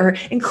way, or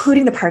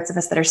including the parts of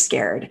us that are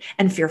scared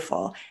and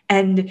fearful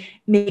and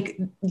make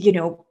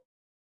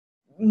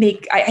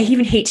I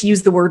even hate to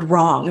use the word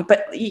wrong,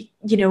 but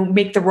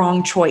make the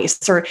wrong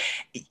choice. Or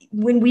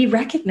when we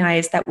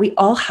recognize that we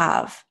all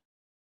have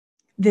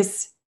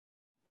this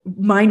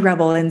mind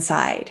rebel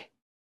inside,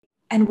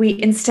 and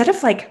we, instead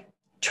of like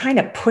trying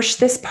to push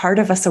this part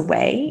of us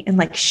away and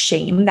like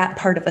shame that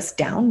part of us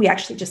down, we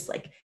actually just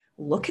like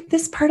look at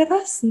this part of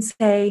us and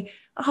say,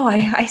 oh,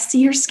 I see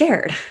you're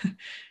scared.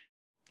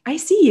 I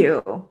see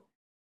you.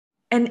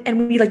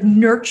 And we like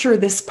nurture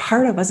this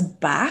part of us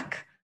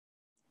back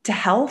to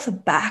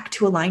health, back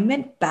to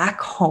alignment, back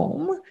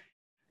home.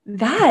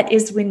 That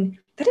is when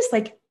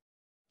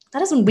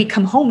we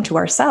come home to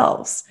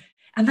ourselves.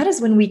 And that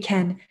is when we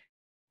can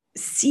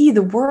see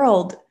the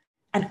world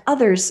and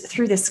others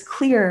through this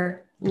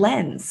clear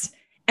lens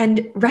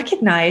and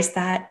recognize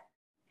that,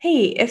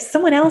 hey, if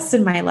someone else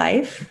in my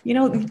life,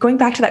 going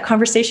back to that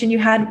conversation you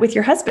had with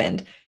your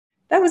husband,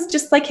 that was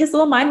just like his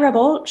little mind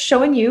rebel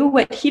showing you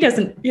what he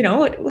doesn't,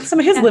 some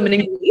of his Yeah.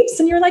 limiting beliefs.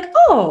 And you're like,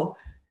 oh,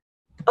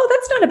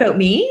 that's not about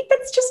me.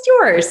 That's just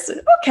yours.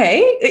 Okay.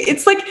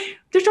 It's like,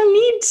 there's no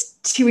need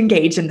to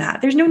engage in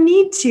that. There's no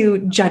need to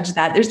judge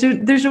that.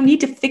 There's no need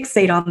to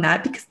fixate on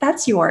that because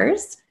that's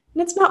yours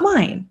and it's not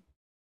mine.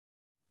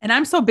 And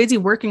I'm so busy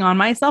working on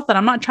myself that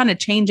I'm not trying to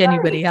change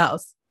anybody Right.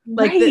 else.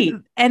 Right.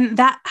 And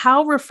that,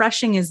 how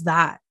refreshing is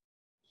that?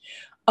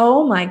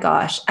 Oh my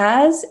gosh.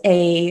 As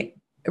a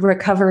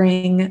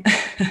recovering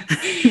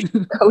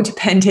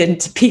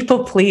codependent,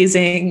 people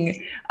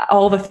pleasing,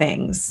 all the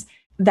things,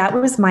 that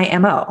was my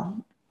MO.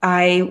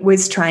 I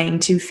was trying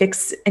to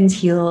fix and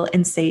heal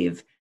and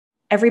save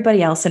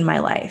everybody else in my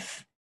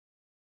life.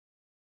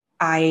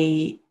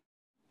 I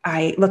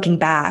looking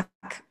back,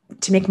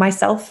 to make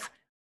myself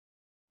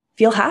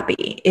feel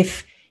happy.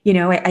 If,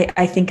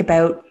 I think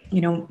about,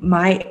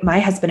 my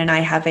husband and I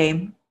have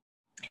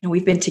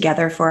we've been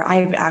together for,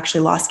 I've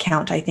actually lost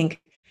count. I think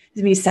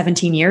maybe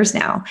 17 years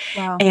now.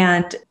 Wow.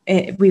 And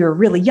we were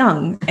really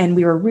young and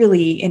we were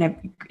really in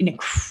a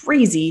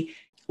crazy,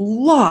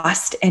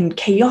 lost and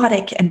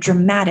chaotic and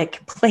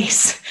dramatic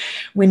place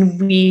when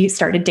we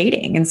started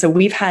dating. And so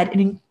we've had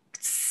an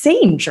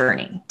insane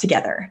journey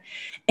together.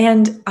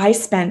 And I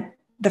spent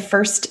the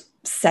first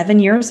 7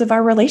 years of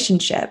our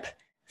relationship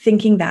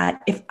thinking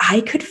that if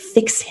I could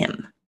fix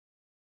him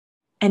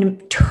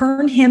and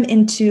turn him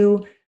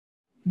into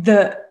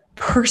the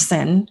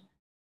person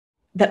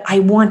that I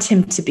want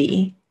him to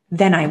be,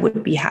 then I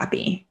would be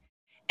happy.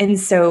 And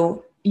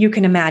so you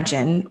can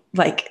imagine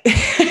like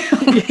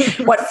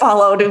what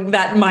followed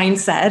that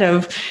mindset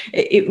of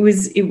it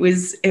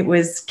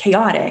was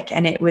chaotic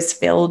and it was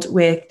filled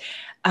with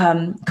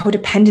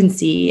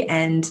codependency.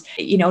 And,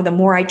 the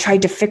more I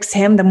tried to fix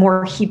him, the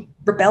more he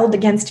rebelled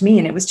against me.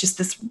 And it was just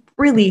this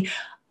really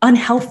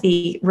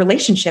unhealthy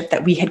relationship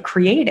that we had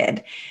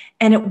created.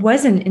 And it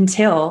wasn't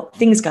until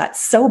things got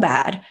so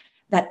bad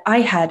that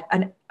I had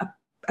an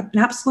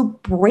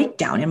absolute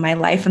breakdown in my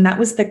life. And that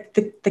was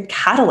the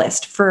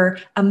catalyst for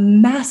a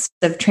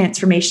massive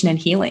transformation and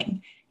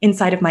healing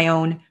inside of my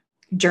own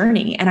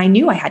journey. And I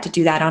knew I had to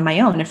do that on my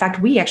own. In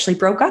fact, we actually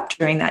broke up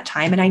during that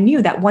time. And I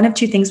knew that one of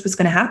two things was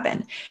going to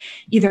happen.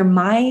 Either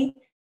my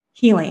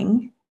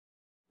healing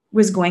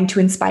was going to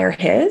inspire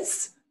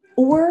his,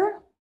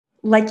 or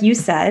like you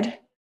said,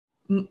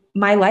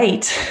 my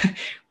light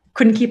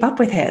couldn't keep up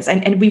with his,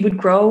 and we would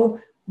grow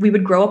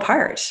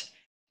apart.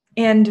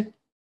 And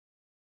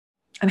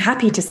I'm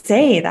happy to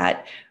say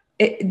that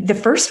the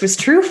first was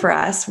true for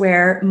us,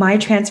 where my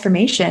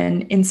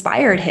transformation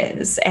inspired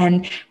his,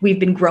 and we've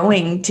been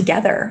growing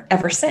together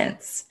ever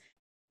since.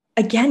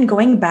 Again,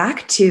 going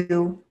back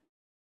to,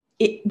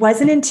 it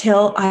wasn't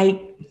until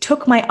I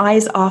took my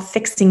eyes off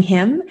fixing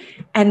him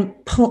and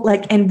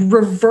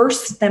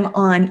reversed them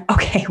on,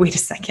 okay, wait a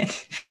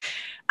second.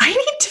 I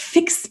need to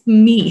fix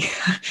me.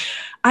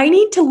 I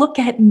need to look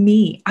at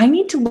me. I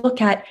need to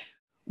look at,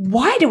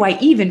 why do I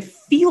even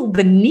feel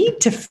the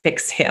need to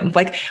fix him?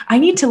 Like, I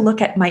need to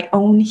look at my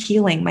own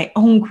healing, my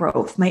own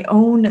growth, my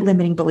own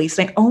limiting beliefs,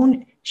 my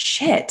own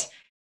shit,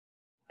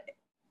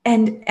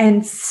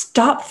 and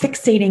stop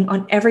fixating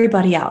on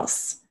everybody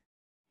else.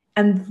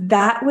 And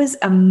that was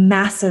a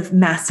massive,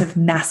 massive,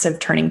 massive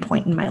turning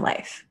point in my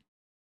life.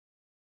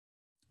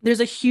 There's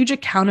a huge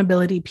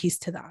accountability piece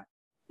to that.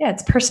 Yeah,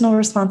 it's personal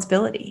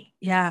responsibility.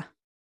 Yeah.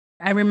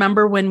 I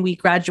remember when we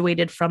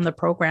graduated from the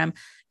program,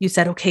 you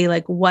said, okay,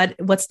 like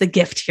what's the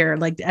gift here?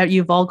 Like,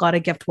 you've all got a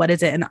gift. What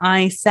is it? And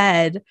I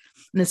said,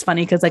 and it's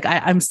funny because like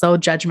I'm so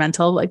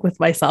judgmental, like with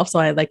myself. So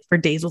I like for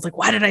days was like,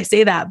 why did I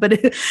say that? But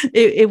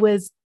it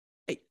was,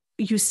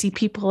 you see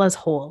people as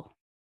whole.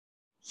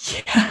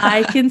 Yeah.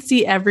 I can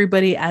see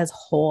everybody as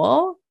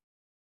whole.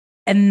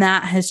 And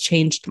that has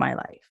changed my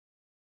life.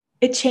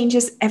 It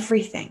changes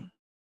everything.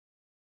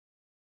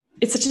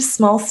 It's such a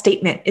small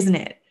statement, isn't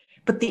it?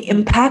 But the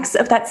impacts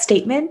of that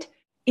statement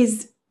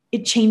is,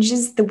 it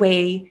changes the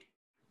way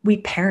we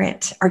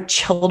parent our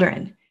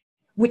children,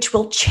 which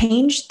will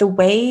change the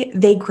way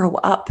they grow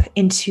up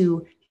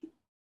into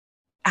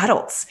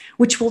adults,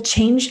 which will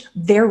change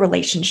their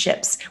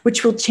relationships,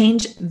 which will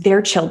change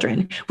their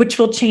children, which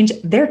will change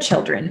their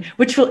children,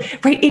 which will,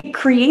 right? It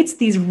creates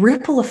these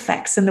ripple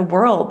effects in the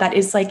world that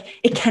is like,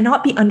 it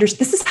cannot be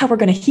this is how we're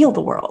going to heal the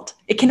world.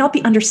 It cannot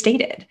be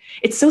understated.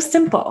 It's so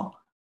simple.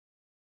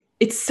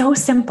 It's so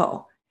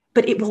simple.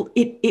 But it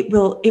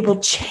will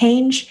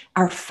change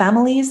our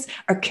families,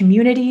 our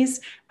communities,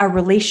 our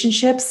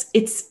relationships.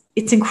 It's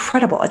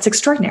incredible. It's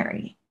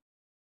extraordinary.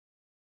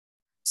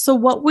 So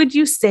what would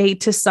you say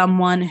to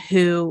someone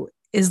who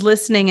is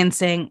listening and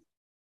saying,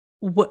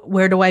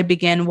 where do I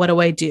begin? What do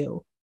I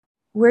do?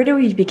 Where do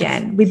we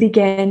begin? We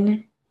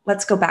begin,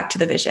 let's go back to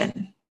the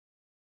vision.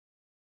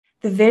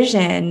 The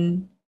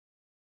vision,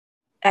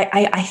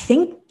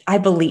 I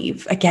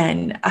believe,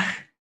 again,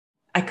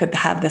 I could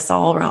have this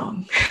all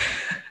wrong.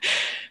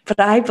 But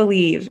I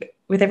believe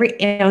with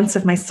every ounce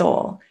of my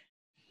soul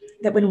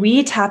that when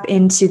we tap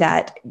into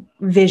that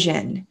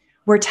vision,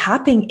 we're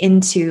tapping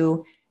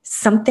into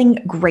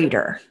something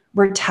greater.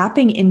 We're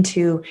tapping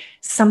into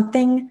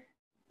something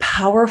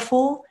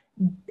powerful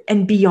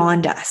and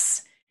beyond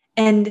us.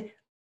 And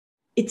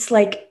it's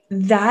like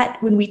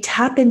that, when we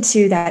tap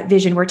into that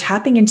vision, we're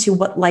tapping into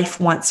what life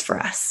wants for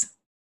us.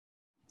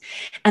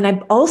 And I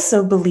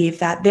also believe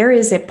that there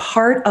is a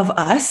part of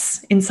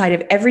us inside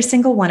of every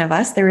single one of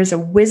us. There is a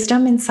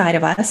wisdom inside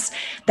of us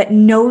that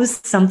knows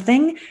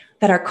something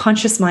that our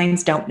conscious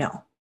minds don't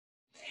know.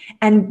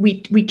 And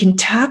we can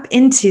tap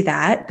into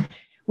that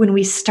when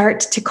we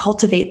start to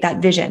cultivate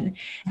that vision.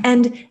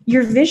 And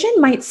your vision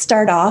might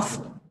start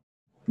off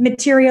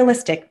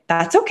materialistic.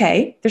 That's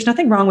okay. There's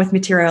nothing wrong with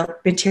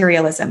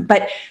materialism,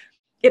 but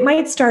it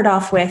might start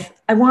off with,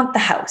 I want the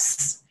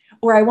house,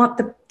 or I want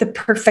the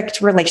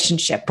perfect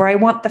relationship, or I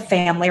want the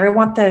family, or I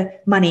want the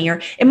money,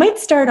 or it might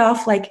start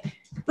off like,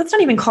 let's not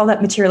even call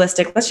that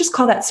materialistic. Let's just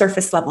call that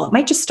surface level. It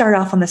might just start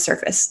off on the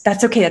surface.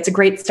 That's okay. That's a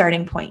great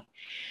starting point.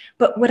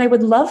 But what I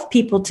would love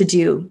people to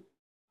do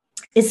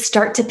is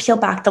start to peel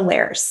back the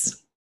layers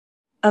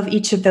of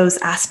each of those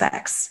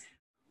aspects.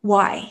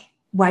 Why?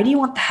 Why do you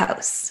want the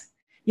house?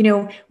 You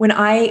know,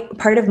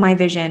 part of my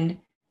vision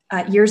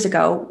years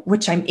ago,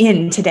 which I'm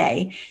in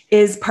today,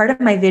 is part of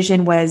my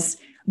vision was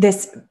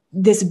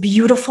this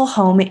beautiful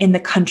home in the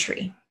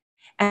country.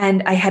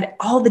 And I had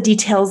all the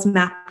details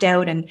mapped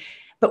out.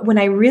 But when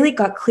I really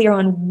got clear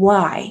on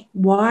why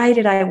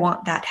did I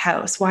want that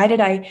house? Why did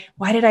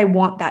I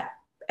want that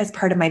as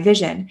part of my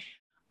vision?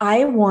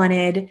 I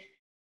wanted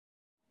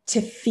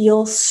to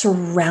feel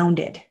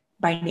surrounded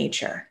by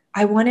nature.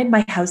 I wanted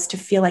my house to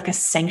feel like a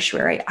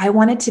sanctuary. I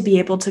wanted to be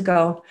able to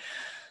go,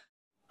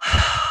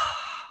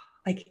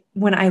 like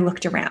when I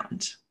looked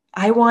around.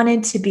 I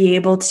wanted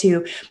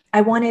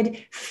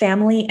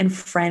family and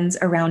friends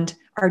around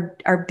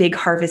our big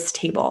harvest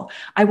table.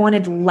 I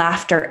wanted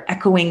laughter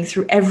echoing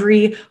through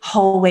every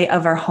hallway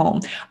of our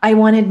home. I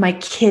wanted my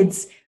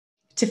kids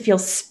to feel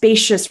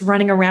spacious,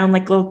 running around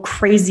like little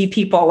crazy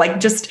people, like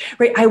just,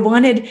 right. I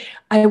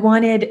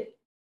wanted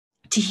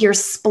to hear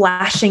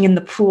splashing in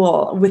the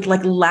pool with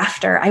like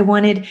laughter. I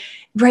wanted,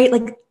 right.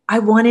 Like I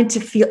wanted to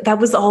feel that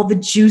was all the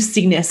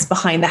juiciness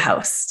behind the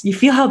house. You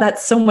feel how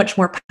that's so much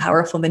more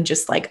powerful than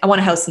just like, I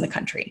want a house in the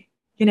country,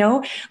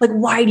 like,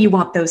 why do you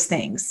want those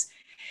things?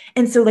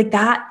 And so like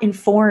that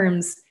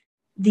informs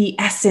the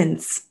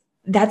essence.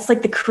 That's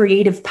like the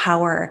creative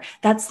power.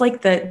 That's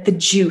like the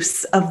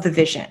juice of the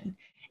vision.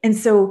 And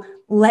so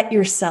let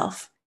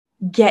yourself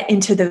get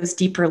into those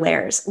deeper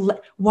layers.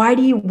 Why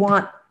do you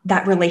want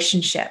that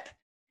relationship?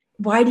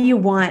 Why do you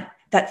want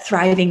that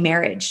thriving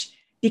marriage?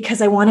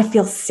 Because I want to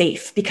feel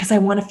safe, because I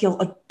want to feel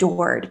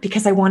adored,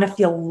 because I want to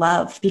feel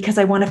loved, because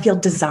I want to feel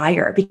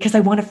desire, because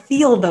I want to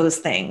feel those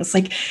things.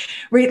 Like,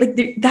 right?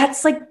 Like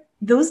that's like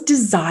those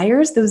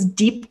desires, those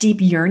deep, deep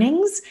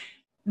yearnings,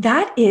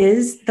 that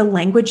is the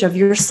language of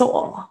your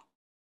soul.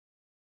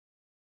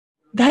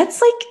 That's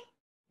like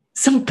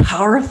some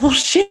powerful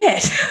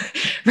shit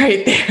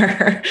right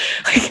there.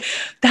 Like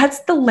that's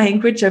the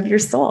language of your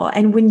soul.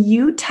 And when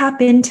you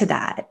tap into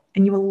that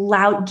and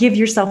you give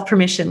yourself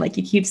permission, like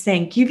you keep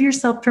saying, give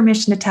yourself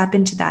permission to tap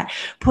into that,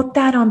 put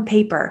that on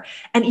paper,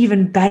 and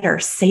even better,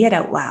 say it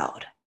out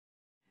loud.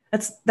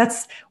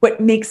 That's what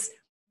makes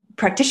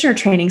practitioner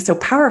training so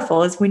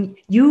powerful, is when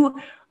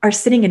you are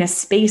sitting in a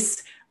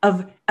space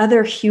of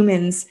other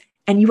humans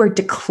and you are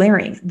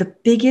declaring the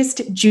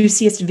biggest,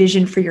 juiciest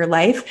vision for your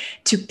life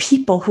to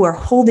people who are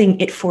holding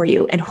it for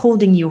you and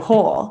holding you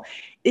whole.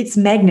 It's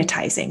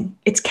magnetizing,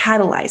 it's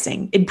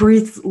catalyzing, it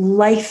breathes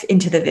life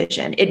into the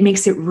vision, it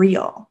makes it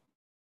real,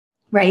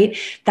 right?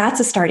 That's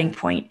a starting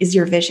point, is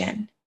your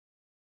vision.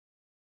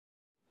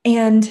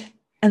 And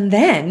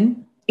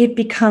then it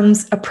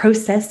becomes a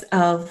process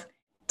of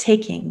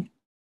taking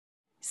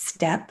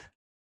step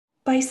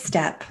by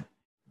step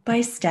by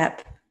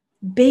step,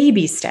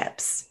 baby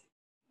steps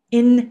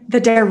in the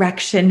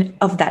direction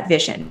of that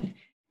vision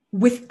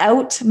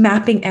without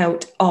mapping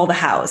out all the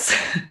hows.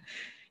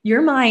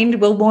 Your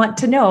mind will want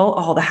to know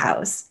all the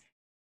hows.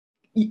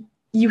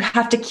 You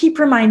have to keep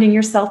reminding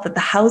yourself that the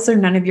hows are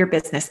none of your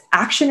business.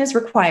 Action is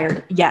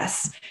required,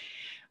 yes,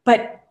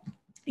 but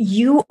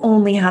you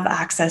only have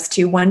access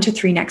to 1 to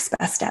 3 next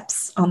best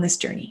steps on this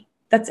journey.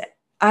 That's it.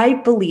 I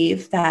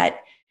believe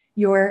that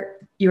your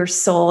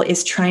soul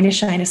is trying to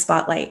shine a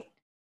spotlight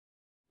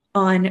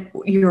on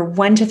your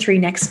 1 to 3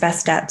 next best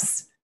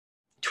steps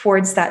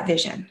towards that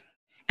vision.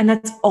 And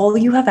that's all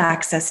you have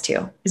access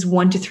to, is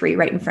 1 to 3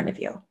 right in front of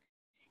you.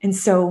 And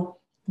so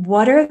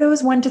what are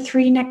those 1 to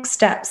 3 next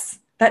steps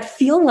that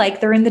feel like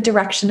they're in the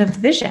direction of the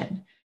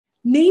vision?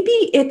 Maybe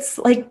it's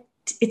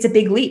a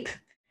big leap.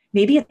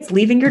 Maybe it's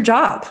leaving your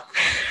job,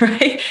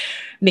 right?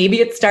 Maybe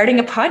it's starting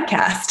a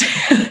podcast.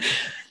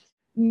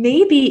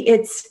 Maybe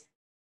it's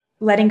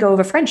letting go of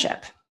a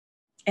friendship,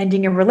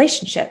 ending a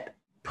relationship,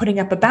 putting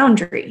up a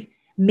boundary.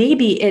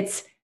 Maybe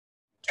it's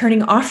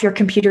turning off your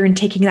computer and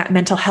taking that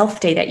mental health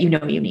day that you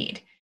know you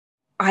need.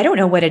 I don't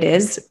know what it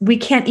is. We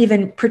can't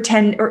even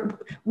pretend,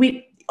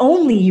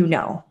 only you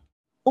know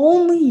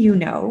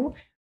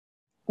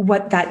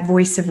what that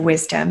voice of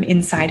wisdom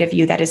inside of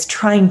you that is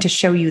trying to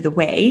show you the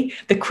way,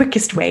 the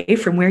quickest way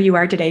from where you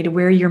are today to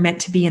where you're meant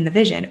to be in the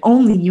vision.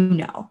 Only you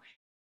know.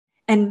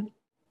 And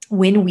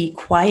when we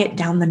quiet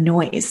down the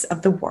noise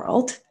of the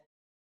world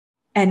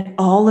and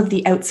all of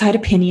the outside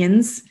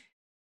opinions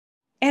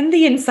and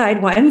the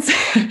inside ones,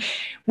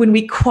 when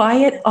we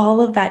quiet all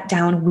of that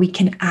down, we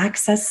can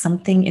access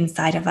something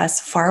inside of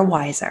us far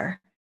wiser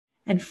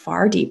and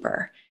far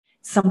deeper,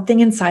 something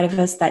inside of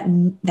us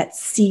that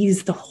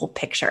sees the whole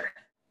picture,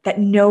 that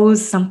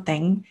knows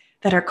something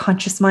that our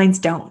conscious minds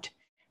don't.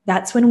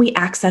 That's when we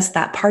access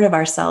that part of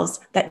ourselves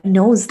that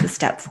knows the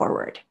step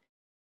forward.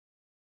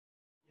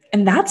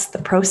 And that's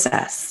the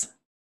process.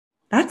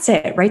 That's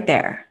it right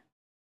there.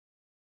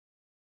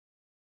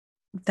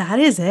 That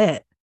is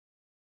it.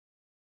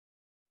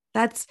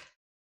 That's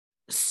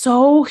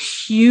so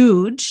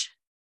huge,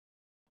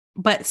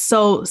 but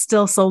still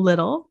so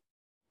little.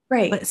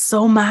 Right. But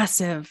so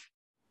massive.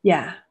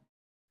 Yeah.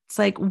 It's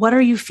like, what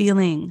are you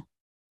feeling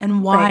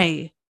and why?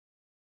 Right.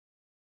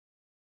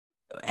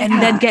 And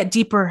then get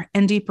deeper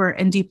and deeper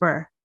and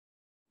deeper.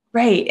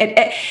 Right.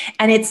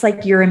 And it's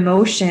like your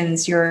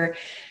emotions,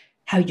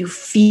 how you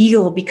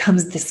feel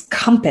becomes this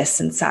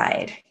compass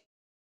inside.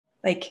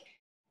 Like,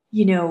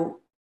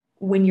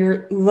 when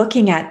you're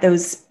looking at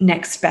those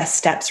next best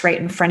steps right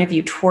in front of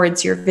you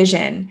towards your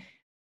vision,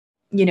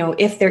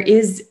 if there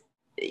is,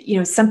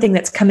 something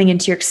that's coming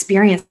into your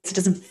experience that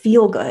doesn't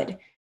feel good,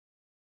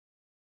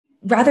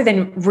 rather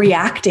than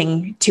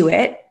reacting to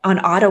it on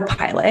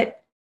autopilot,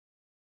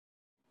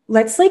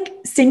 let's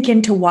sink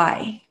into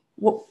why.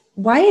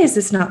 Why is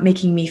this not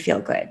making me feel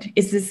good?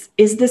 Is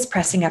this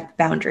pressing up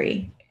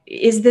boundary?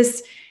 Is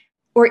this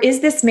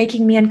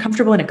making me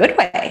uncomfortable in a good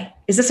way?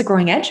 Is this a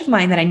growing edge of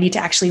mine that I need to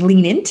actually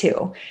lean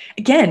into?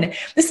 Again,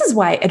 this is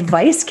why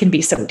advice can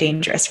be so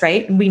dangerous,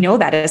 right? And we know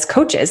that as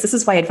coaches. This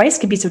is why advice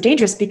can be so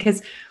dangerous,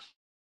 because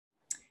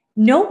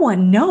no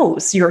one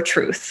knows your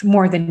truth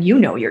more than you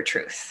know your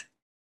truth.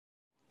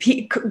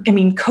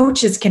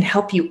 Coaches can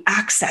help you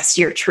access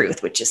your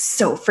truth, which is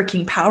so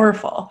freaking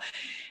powerful.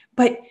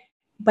 But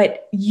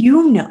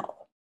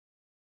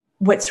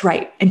what's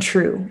right and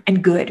true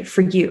and good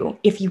for you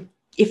if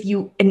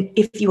you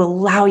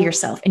allow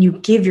yourself and you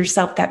give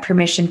yourself that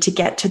permission to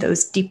get to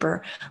those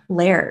deeper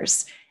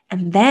layers.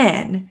 And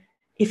then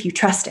if you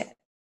trust it,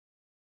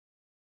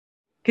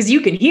 because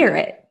you can hear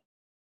it,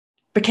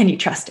 but can you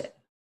trust it?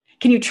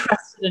 Can you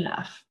trust it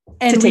enough?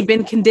 And we've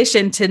been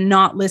conditioned to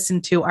not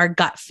listen to our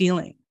gut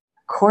feeling.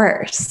 Of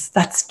course.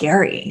 That's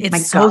scary.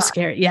 It's so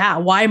scary. Yeah.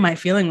 Why am I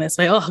feeling this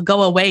way? Oh,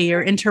 go away.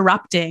 You're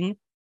interrupting.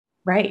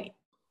 Right.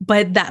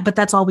 But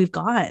that's all we've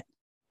got.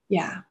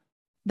 Yeah.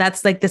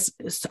 That's like this,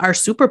 our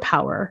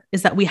superpower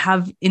is that we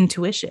have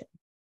intuition.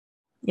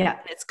 Yeah.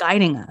 It's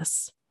guiding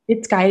us.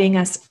 It's guiding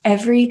us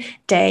every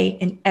day,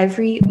 in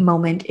every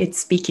moment. It's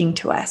speaking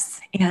to us.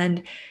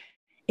 And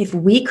if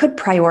we could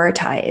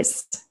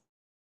prioritize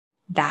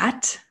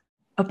that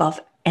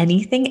above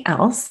anything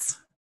else,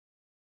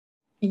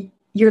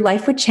 your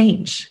life would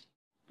change,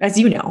 as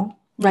you know,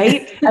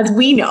 right? As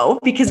we know,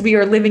 because we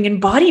are living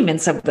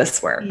embodiments of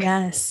this work.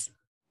 Yes.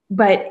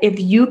 But if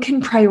you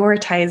can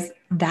prioritize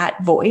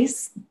that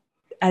voice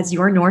as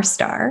your North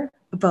Star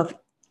above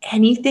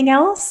anything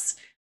else,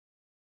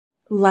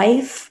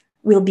 life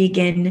will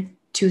begin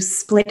to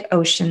split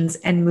oceans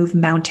and move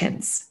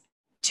mountains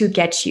to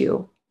get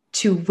you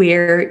to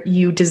where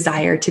you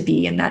desire to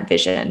be in that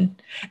vision.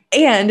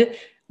 And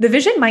the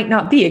vision might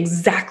not be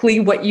exactly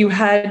what you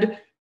had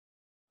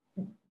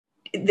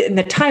in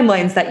the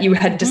timelines that you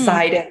had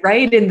decided,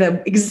 right? In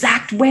the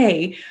exact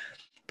way,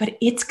 but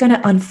it's going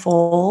to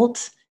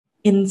unfold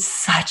in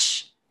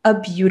such a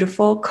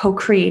beautiful,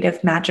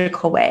 co-creative,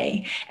 magical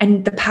way.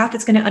 And the path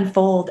is going to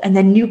unfold, and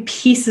then new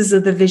pieces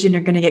of the vision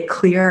are going to get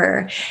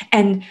clearer.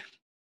 And,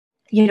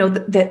 you know,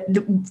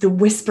 the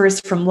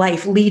whispers from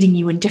life leading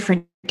you in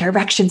different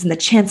directions, and the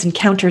chance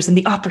encounters and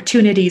the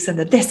opportunities and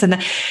the this and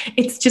that.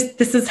 It's just,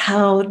 this is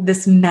how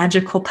this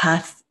magical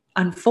path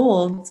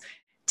unfolds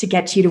to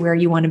get you to where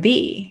you want to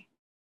be.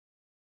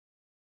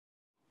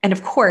 And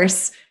of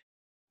course,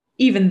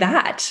 even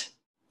that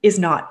is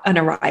not an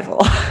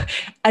arrival.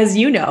 As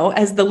you know,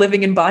 as the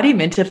living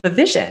embodiment of a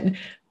vision,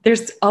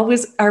 there's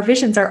always, our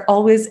visions are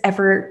always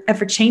ever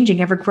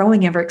changing, ever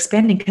growing, ever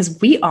expanding, because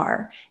we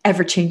are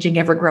ever changing,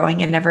 ever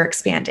growing, and ever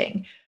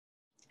expanding.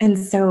 And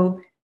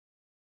so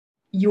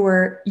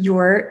your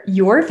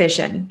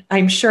vision,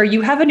 I'm sure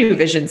you have a new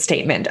vision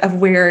statement of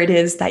where it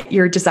is that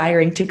you're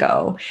desiring to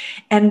go.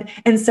 And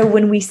so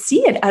when we see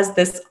it as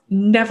this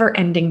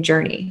never-ending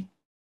journey,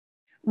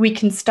 we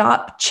can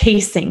stop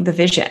chasing the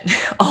vision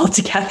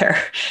altogether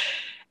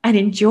and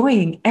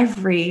enjoying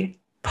every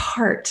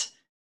part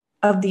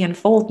of the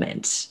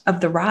unfoldment of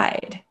the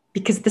ride,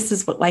 because this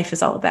is what life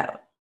is all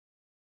about.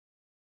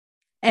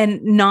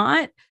 And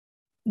not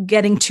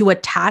getting too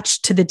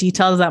attached to the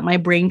details that my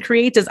brain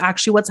creates is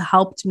actually what's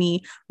helped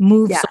me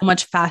move so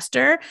much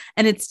faster.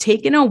 And it's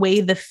taken away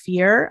the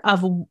fear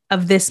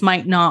of this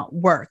might not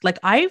work. Like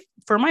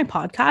for my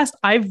podcast,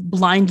 I've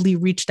blindly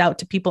reached out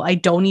to people I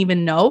don't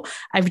even know.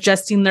 I've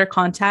just seen their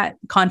content.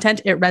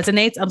 It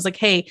resonates. I was like,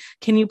 hey,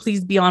 can you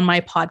please be on my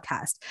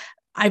podcast?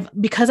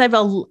 Because I've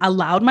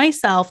allowed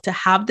myself to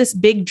have this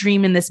big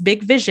dream and this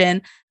big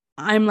vision.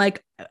 I'm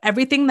like,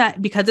 everything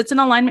that, because it's in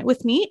alignment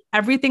with me,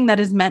 everything that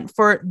is meant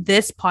for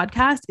this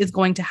podcast is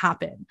going to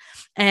happen.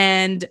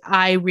 And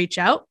I reach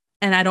out,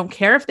 and I don't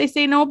care if they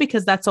say no,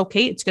 because that's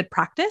okay. It's good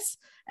practice.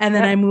 And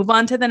then I move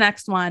on to the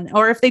next one.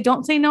 Or if they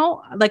don't say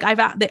no, like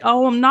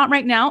I'm not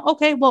right now.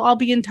 Okay, well, I'll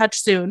be in touch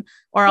soon,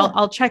 or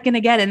I'll check in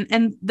again.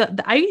 And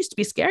I used to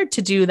be scared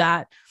to do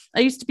that. I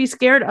used to be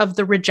scared of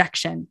the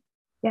rejection.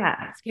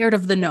 Yeah. Scared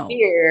of the no.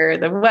 Fear,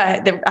 the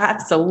what?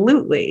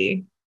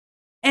 Absolutely.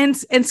 And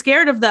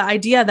scared of the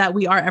idea that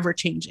we are ever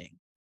changing,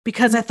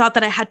 because I thought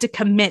that I had to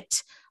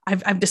commit.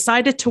 I've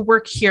decided to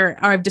work here,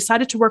 or I've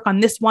decided to work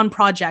on this one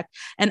project.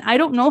 And I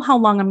don't know how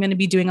long I'm going to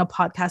be doing a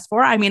podcast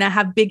for. I mean, I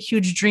have big,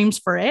 huge dreams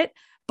for it,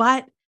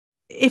 but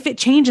if it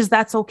changes,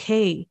 that's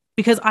okay,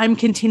 because I'm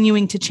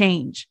continuing to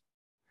change.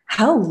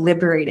 How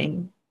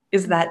liberating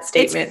is that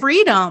statement? It's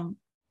freedom.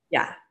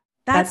 Yeah.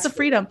 That's the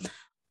freedom.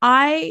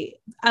 I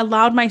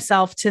allowed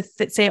myself to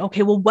say,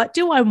 okay, well, what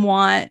do I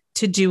want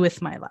to do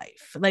with my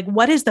life? Like,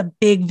 what is the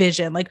big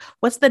vision? Like,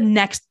 what's the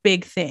next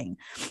big thing?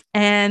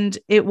 And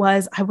it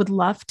was, I would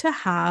love to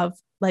have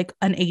like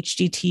an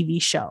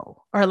HGTV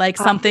show, or like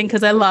something,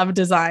 because I love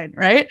design,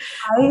 right?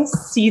 I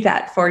see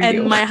that for you.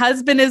 And my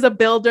husband is a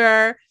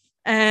builder.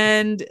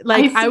 And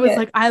like, I was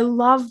like, I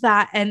love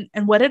that. And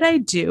what did I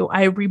do?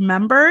 I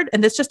remembered,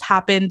 and this just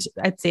happened,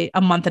 I'd say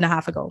a month and a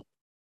half ago.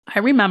 I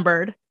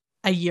remembered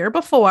a year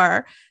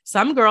before,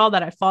 some girl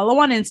that I follow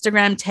on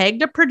Instagram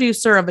tagged a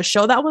producer of a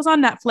show that was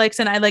on Netflix.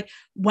 And I like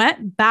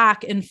went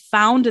back and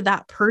found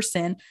that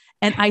person,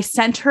 and I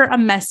sent her a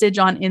message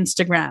on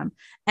Instagram,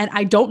 and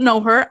I don't know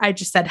her. I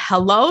just said,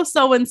 hello,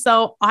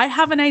 so-and-so, I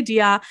have an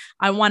idea.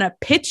 I want to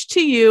pitch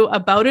to you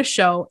about a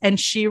show. And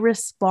she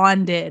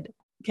responded.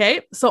 Okay.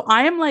 So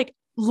I am like,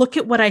 look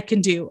at what I can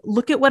do.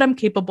 Look at what I'm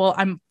capable.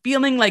 I'm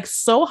feeling like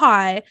so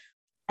high.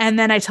 And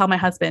then I tell my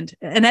husband,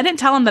 and I didn't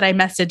tell him that I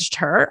messaged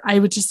her. I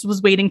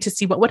was waiting to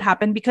see what would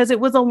happen because it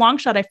was a long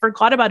shot. I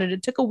forgot about it.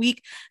 It took a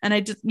week. And I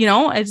just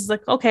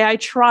like, okay, I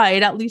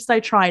tried. At least I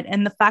tried.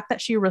 And the fact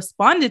that she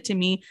responded to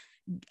me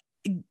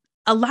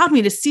allowed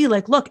me to see,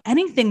 like, look,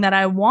 anything that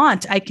I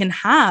want, I can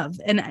have.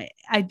 And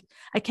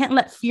I can't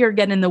let fear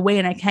get in the way,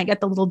 and I can't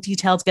get the little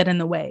details get in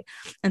the way.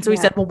 And so he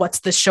said, well, what's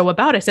this show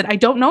about? I said, I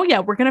don't know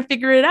yet. We're going to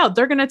figure it out.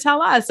 They're going to tell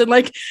us.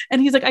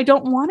 And he's like, I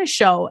don't want to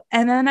show.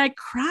 And then I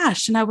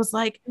crashed and I was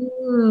like, I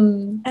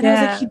was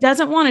like, he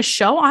doesn't want to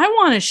show. I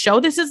want to show.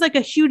 This is like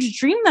a huge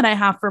dream that I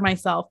have for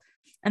myself.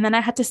 And then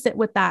I had to sit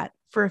with that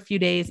for a few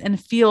days and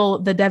feel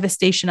the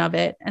devastation of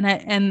it.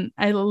 And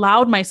I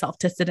allowed myself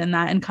to sit in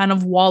that and kind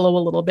of wallow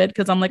a little bit,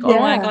 because I'm like, oh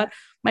my God,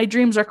 my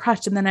dreams are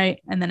crushed. And then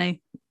I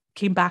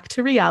came back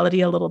to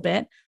reality a little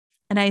bit.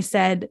 And I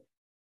said,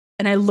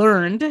 and I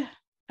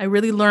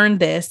really learned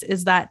this,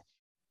 is that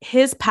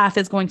his path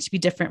is going to be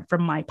different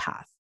from my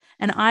path.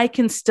 And I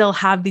can still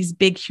have these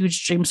big,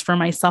 huge dreams for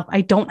myself.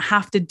 I don't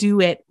have to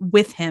do it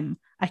with him.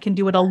 I can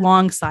do it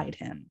alongside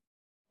him.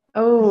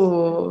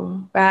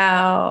 Oh,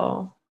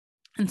 wow.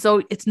 And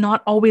so it's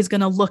not always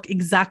going to look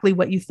exactly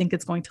what you think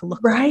it's going to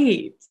look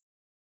like.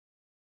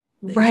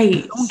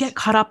 Right. Don't get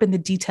caught up in the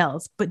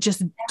details, but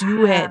just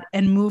do it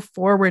and move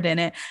forward in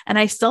it. And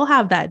I still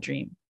have that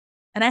dream.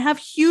 And I have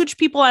huge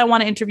people I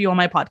want to interview on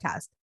my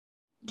podcast.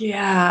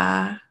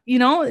 Yeah.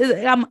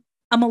 I'm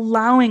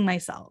allowing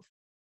myself.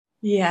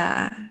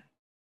 Yeah.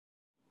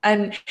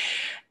 And,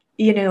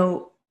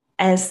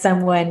 as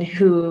someone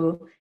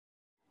who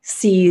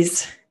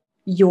sees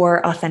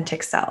your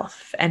authentic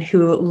self and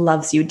who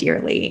loves you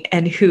dearly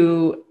and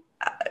who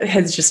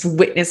has just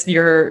witnessed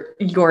your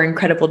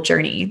incredible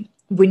journey,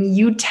 when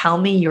you tell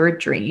me your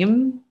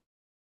dream,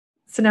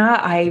 Sana,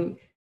 I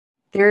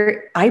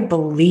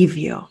believe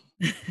you.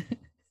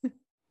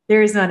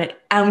 There is not an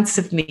ounce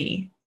of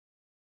me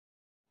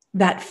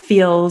that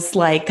feels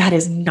like that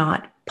is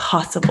not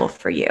possible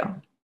for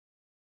you.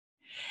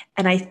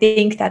 And I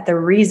think that the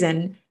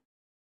reason,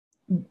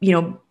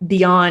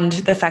 beyond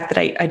the fact that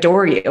I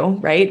adore you,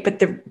 right? But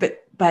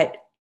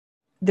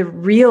the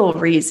real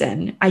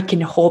reason I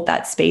can hold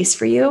that space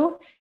for you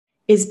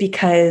is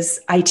because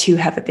I too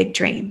have a big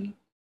dream,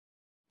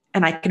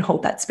 and I can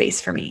hold that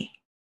space for me.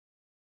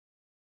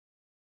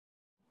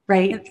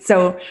 Right?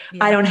 So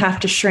I don't have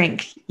to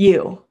shrink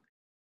you.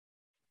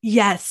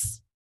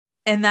 Yes.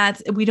 And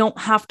we don't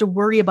have to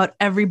worry about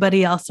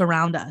everybody else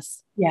around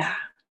us. Yeah.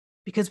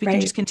 Because we can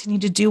just continue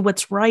to do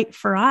what's right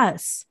for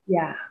us.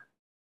 Yeah.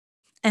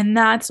 And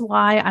that's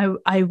why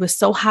I was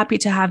so happy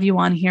to have you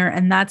on here.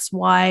 And that's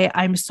why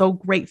I'm so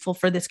grateful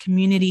for this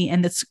community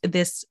and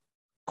this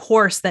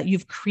course that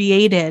you've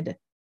created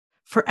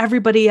for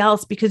everybody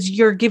else, because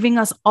you're giving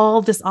us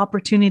all this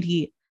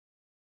opportunity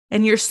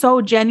and you're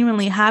so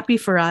genuinely happy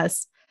for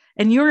us.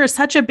 And you're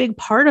such a big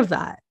part of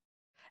that.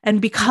 And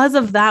because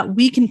of that,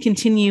 we can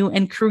continue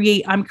and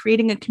create. I'm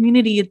creating a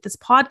community at this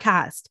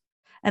podcast,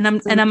 and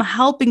I'm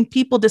helping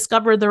people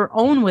discover their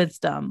own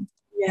wisdom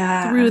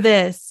through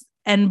this.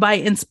 And by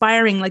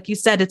inspiring, like you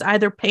said, it's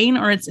either pain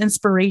or it's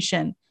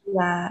inspiration.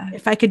 Yeah.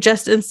 If I could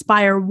just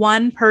inspire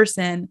one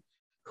person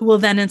who will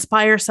then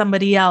inspire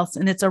somebody else,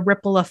 and it's a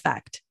ripple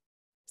effect.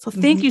 So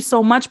thank you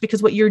so much,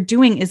 because what you're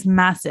doing is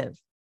massive.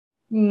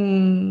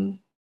 I'm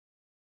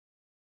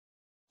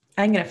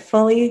going to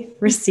fully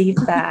receive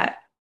that.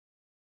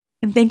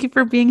 And thank you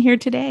for being here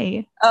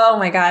today. Oh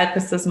my God,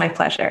 this was my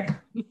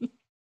pleasure.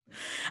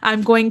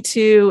 I'm going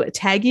to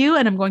tag you,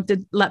 and I'm going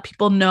to let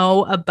people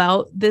know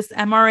about this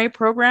MRA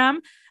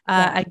program.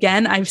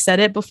 Again, I've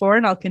said it before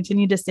and I'll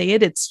continue to say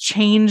it. It's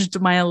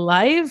changed my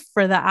life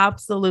for the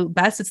absolute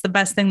best. It's the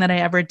best thing that I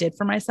ever did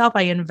for myself.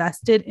 I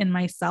invested in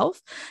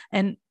myself,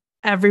 and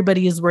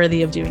everybody is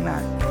worthy of doing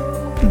that.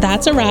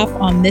 That's a wrap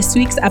on this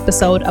week's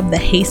episode of the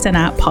Hey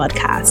Sanat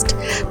podcast.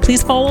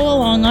 Please follow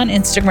along on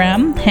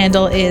Instagram.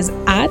 Handle is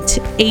 @hey.sanaa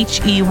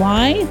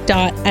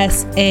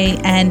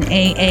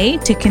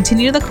to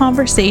continue the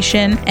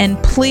conversation.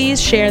 And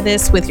please share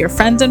this with your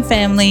friends and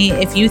family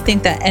if you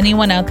think that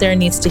anyone out there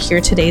needs to hear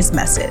today's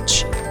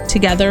message.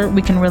 Together,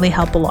 we can really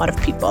help a lot of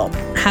people.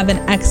 Have an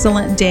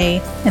excellent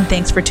day, and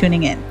thanks for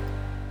tuning in.